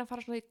ég ætla að reyna að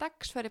fara svona í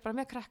dagsferðir bara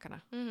með krakkana.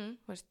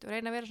 Og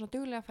reyna að vera svona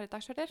duglega að fara í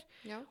dagsferðir.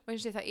 Já. Og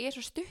eins og það er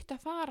svo stutt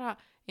að fara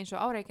eins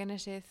og á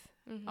Reykjanesið,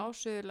 á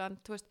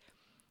Suðurland,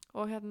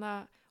 og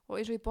og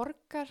eins og í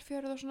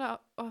Borgarfjörð og svona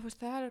og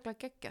það er eitthvað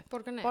geggjað.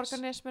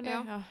 Borgarnes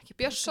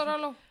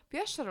Bjössaráló,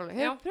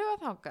 hefur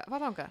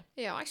pröfað þangað?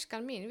 Já,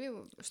 æskan mín, við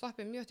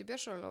stoppum mjög til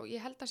Bjössaráló, ég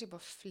held að sé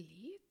bara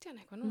flýtjan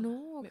eitthvað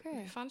núna.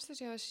 Mér fannst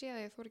þess að ég hafa séð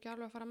að ég þór ekki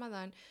alveg að fara með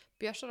það en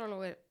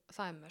Bjössaráló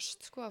það er möst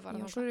sko að fara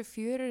þangað. Já, svo eru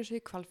fjörur eins og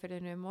í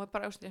Hvalfirðinum og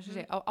bara eins og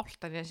sé á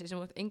Álftanesi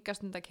sem er enga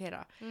stund að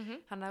keyra.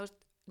 Þannig að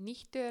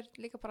nýttu er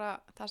líka bara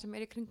það sem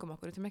er í kringum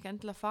okkur. Þú þurfum ekki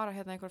endilega að fara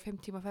hérna einhverja 5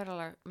 tíma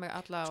ferðalag með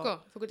alla Sko,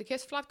 þú getur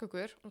keypt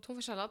flatkökur og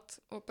túnfisalat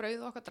og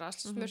brauð og okkar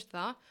drasl, smurt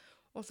það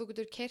og þú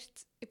getur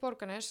keyrt í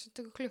Borgarnes,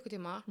 tekur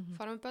klukkutíma,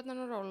 fara með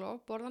börnan og róló,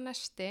 borða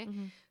nesti,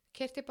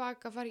 keyrt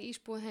tilbaka, fara í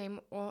ísbúð heim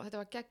og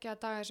þetta var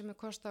geggjaða dagar sem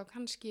er kostað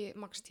kannski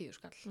max 10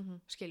 skall,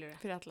 skiljur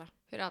þið?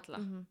 Fyrir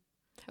alla.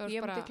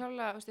 Ég myndi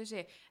klálega,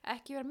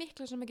 ekki vera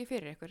mikla sem ekki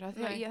fyrir ykkur það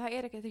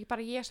er ekki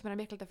bara ég sem er að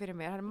mikla þetta fyrir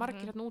mér það er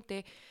margir hérna úti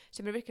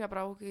sem er virkilega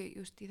bara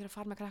ég þarf að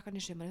fara með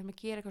krakkarnir í sumar, þurfum að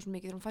gera eitthvað svo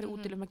mikið, þurfum að fara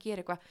útilega að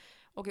gera eitthvað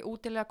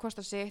útilega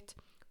kostar sitt,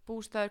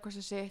 bústaður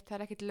kostar sitt það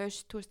er ekkit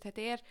laust,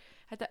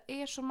 þetta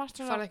er svo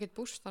margt farið ekkit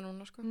bústa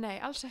núna sko? Nei,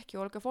 alls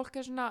ekki og fólk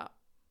er svona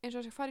eins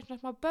og þess að fara í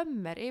svona smá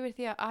bömmir yfir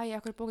því að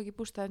okkur bók ekki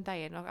bústað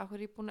daginn og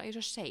okkur er búin að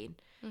svo sein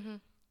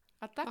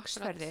að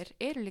dagsferðir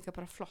eru líka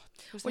bara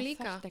flott og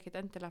líka það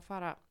ekkit endilega að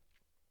fara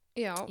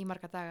í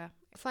marga daga.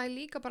 Það er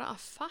líka bara að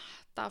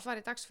fatta að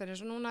fara í dagsferðir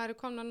svo núna eru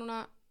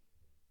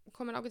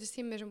komin ágætist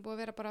tími sem búið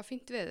að vera bara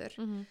fínt veður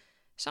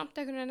samt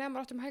einhvern veginn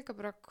nefnir áttum helga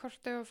bara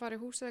hvort ef að fara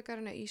í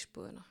húsvegarinn eða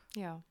ísbúðina.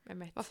 Já,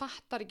 einmitt. Það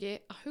fattar ekki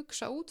að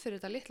hugsa út fyrir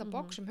þetta litla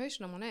box sem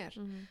hausnum hún er.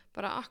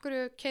 Bara akkur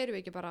keyrum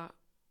við ekki bara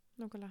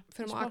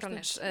fyrir á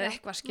Akranes eða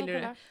eitthvað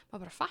skilur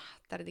maður bara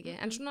fattar þetta ekki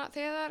en svona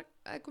þegar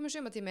það er komið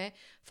sumatími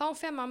þá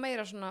fer maður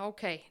meira svona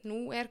ok, nú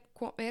er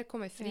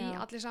komið frí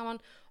allir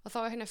saman og þá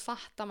er henni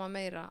fattar maður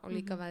meira og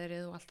líka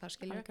veðrið og allt það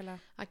skilur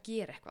að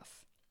gera eitthvað.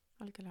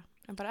 Algjörlega,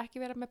 en bara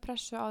ekki vera með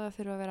pressu á það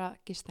þurfa að vera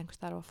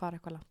gistengstar og fara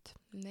eitthvað langt.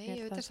 Nei,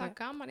 þetta er það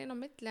gaman inn á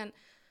milli en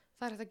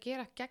það er þetta að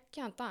gera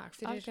geggjaðan dag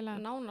fyrir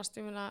nánast,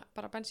 ég meina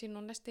bara bensín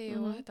og nesti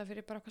og þetta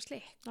fyrir bara eitthvað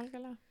slikk.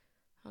 Algjörlega.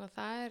 þannig að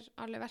það er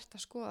alveg verðt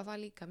að skoða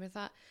það líka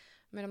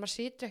maður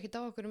situr ekki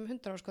á okkur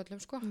 100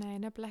 ársköllum sko. Nei,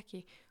 nefnilega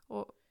ekki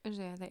og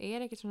það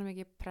er ekki svona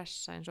mikið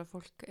pressa eins og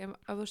fólk, ef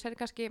þú ser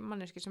kannski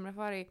manneski sem er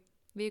að fara í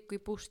viku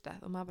í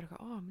bústað og maður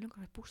bara, mér langar að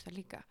fara í bústað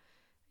líka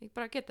ég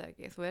bara geta það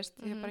ekki, þú veist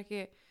ég hef bara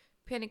ekki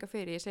peninga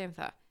fyrir, ég segjum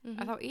það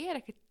að þá er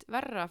ekkit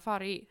verra að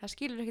fara í það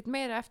skilur ekkit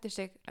meira eftir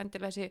sig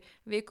endilega þessi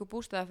viku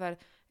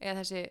bústaðaferð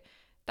eða þessi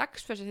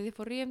dagsferð sem þið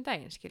fór í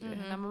daginn skilur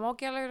þannig að maður má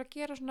ekki alveg vera að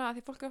gera svona að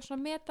því fólk er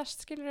svona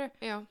metast skilur að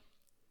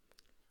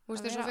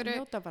vera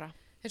að njóta bara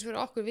eins og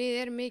fyrir okkur, við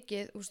erum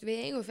mikið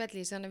við eigum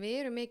fellís, þannig að við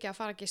erum mikið að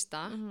fara að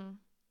gista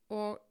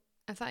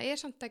en það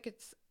er samt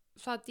ekkert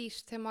það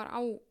dýrt þegar maður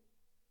á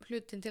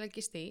hlutin til að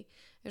gista í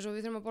eins og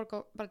við þurfum að borga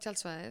bara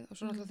tjaldsvæðið og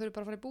svo náttúrulega þurfum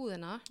bara að fara í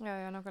búðina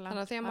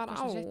þannig að þegar maður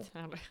á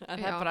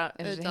það er bara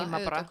heima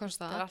bara,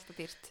 það er alltaf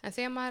dýrt en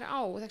þegar maður á,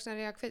 þess vegna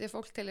er ég að hvetja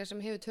fólk til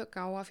sem hefur tök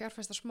á að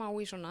fjárfesta smá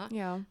í svona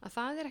að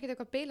það er ekkert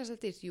eitthvað beilast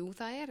dýrt, jú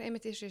það er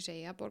einmitt því sem ég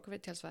segja, borga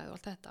fyrir tjaldsvæðið og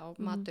allt þetta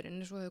og maturinn,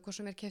 eins og hvað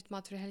sem er keypt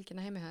mat fyrir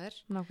helgina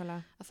heimihæðir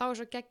að þá er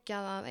svo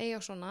geggjað að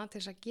eiga svona til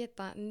þess að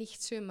geta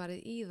nýtt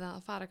sumarið í það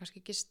að fara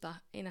kannski gista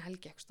eina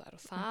helgi og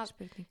það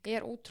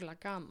er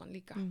ótrúlega gaman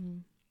líka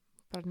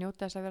bara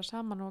njóta þess að vera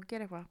saman og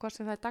gera eitthvað hvort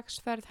sem það er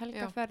dagsferð,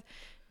 helgaferð,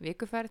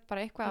 vikuferð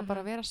bara eitthvað að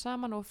bara vera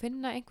saman og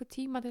finna einhver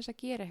tíma til þess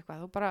að gera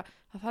eitthvað og bara,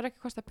 það þarf ekki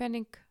að kosta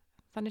pening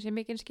þannig sem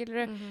mikinn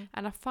skilur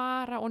en að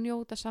fara og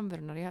njóta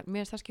samverunar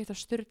mér finnst það skipta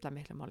sturla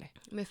miklu máli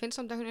mér finnst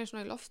samt einhvern veginn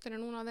svona í loftinu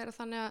núna að vera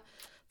þannig að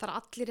það er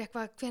allir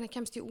eitthvað hvenær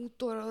kemst ég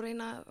út og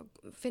reyna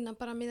að finna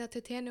bara miða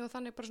til tenni og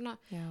þannig bara svona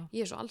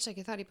ég er svo alls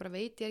ekki þar, ég bara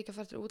veit ég er ekki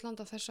að fara til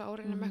útlanda þessa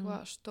áreina með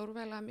eitthvað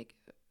stórvægilega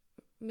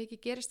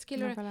mikið gerist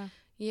skilur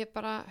ég er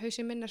bara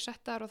hausinn minn er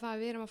settar og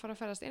það við erum að fara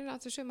að ferðast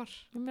innanlands í sumar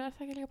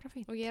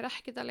og ég er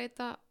ekkert að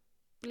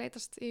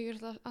leitast ég er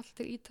allt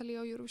til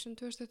Ítalíu á Eurovision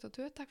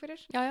 2022 takk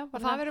fyrir og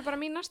það verður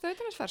bara mín næsta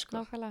utanlandsferð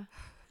sko.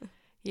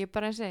 ég er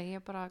bara eins og ég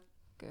er bara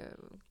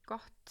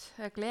gott,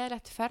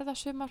 gleðilegt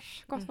ferðasumar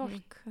gott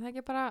fólk, það er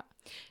ekki bara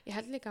ég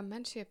held líka að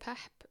menn sé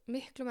pepp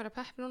miklu meira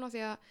pepp núna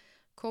því að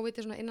COVID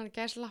er svona innan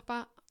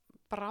gæslappa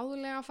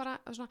bráðlega að fara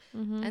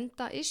svona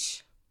enda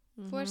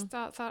þú veist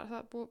að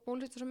það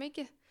bólist svo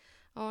mikið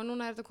og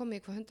núna er þetta komið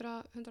í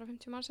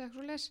 150 manns eða eitthvað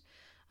svo leis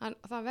en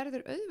það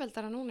verður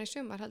auðveldara núna í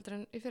sumar heldur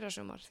en í fyrra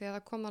sumar því að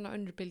það kom þannig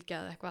önnur bylgja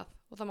eða eitthvað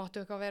og það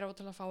máttu eitthvað vera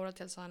ótrúlega fára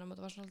til þess að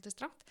það var svona haldið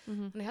strangt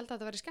þannig ég held að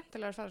þetta verður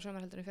skemmtilega að fara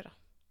sumar heldur en í fyrra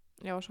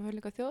Já og svo höfum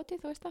líka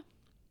þjóðatíð þú veist það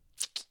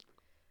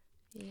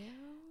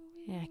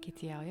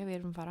við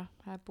erum fara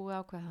það er búið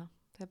ákveð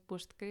það er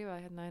búið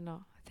skrifað hérna inn á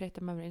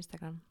þreytamöfnir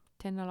Instagram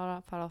Tinna Lára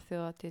fara á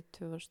þjóðatíð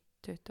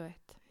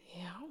 2021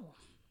 Já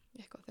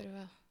eitthvað þurfum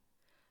við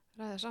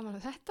að ræða saman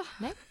um þetta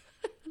Nei,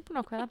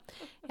 búin ákveða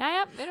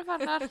Jæja, við erum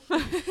farnar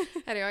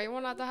Herjá, ég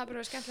vona að það hafi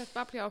verið skemmtilegt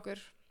babli á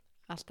okkur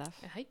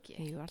Alltaf Ekki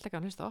Jú, alltaf ekki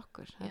að hlusta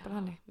okkur Það er bara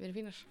þannig Við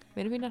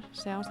erum fínar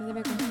Segja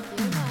ástæði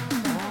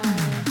viku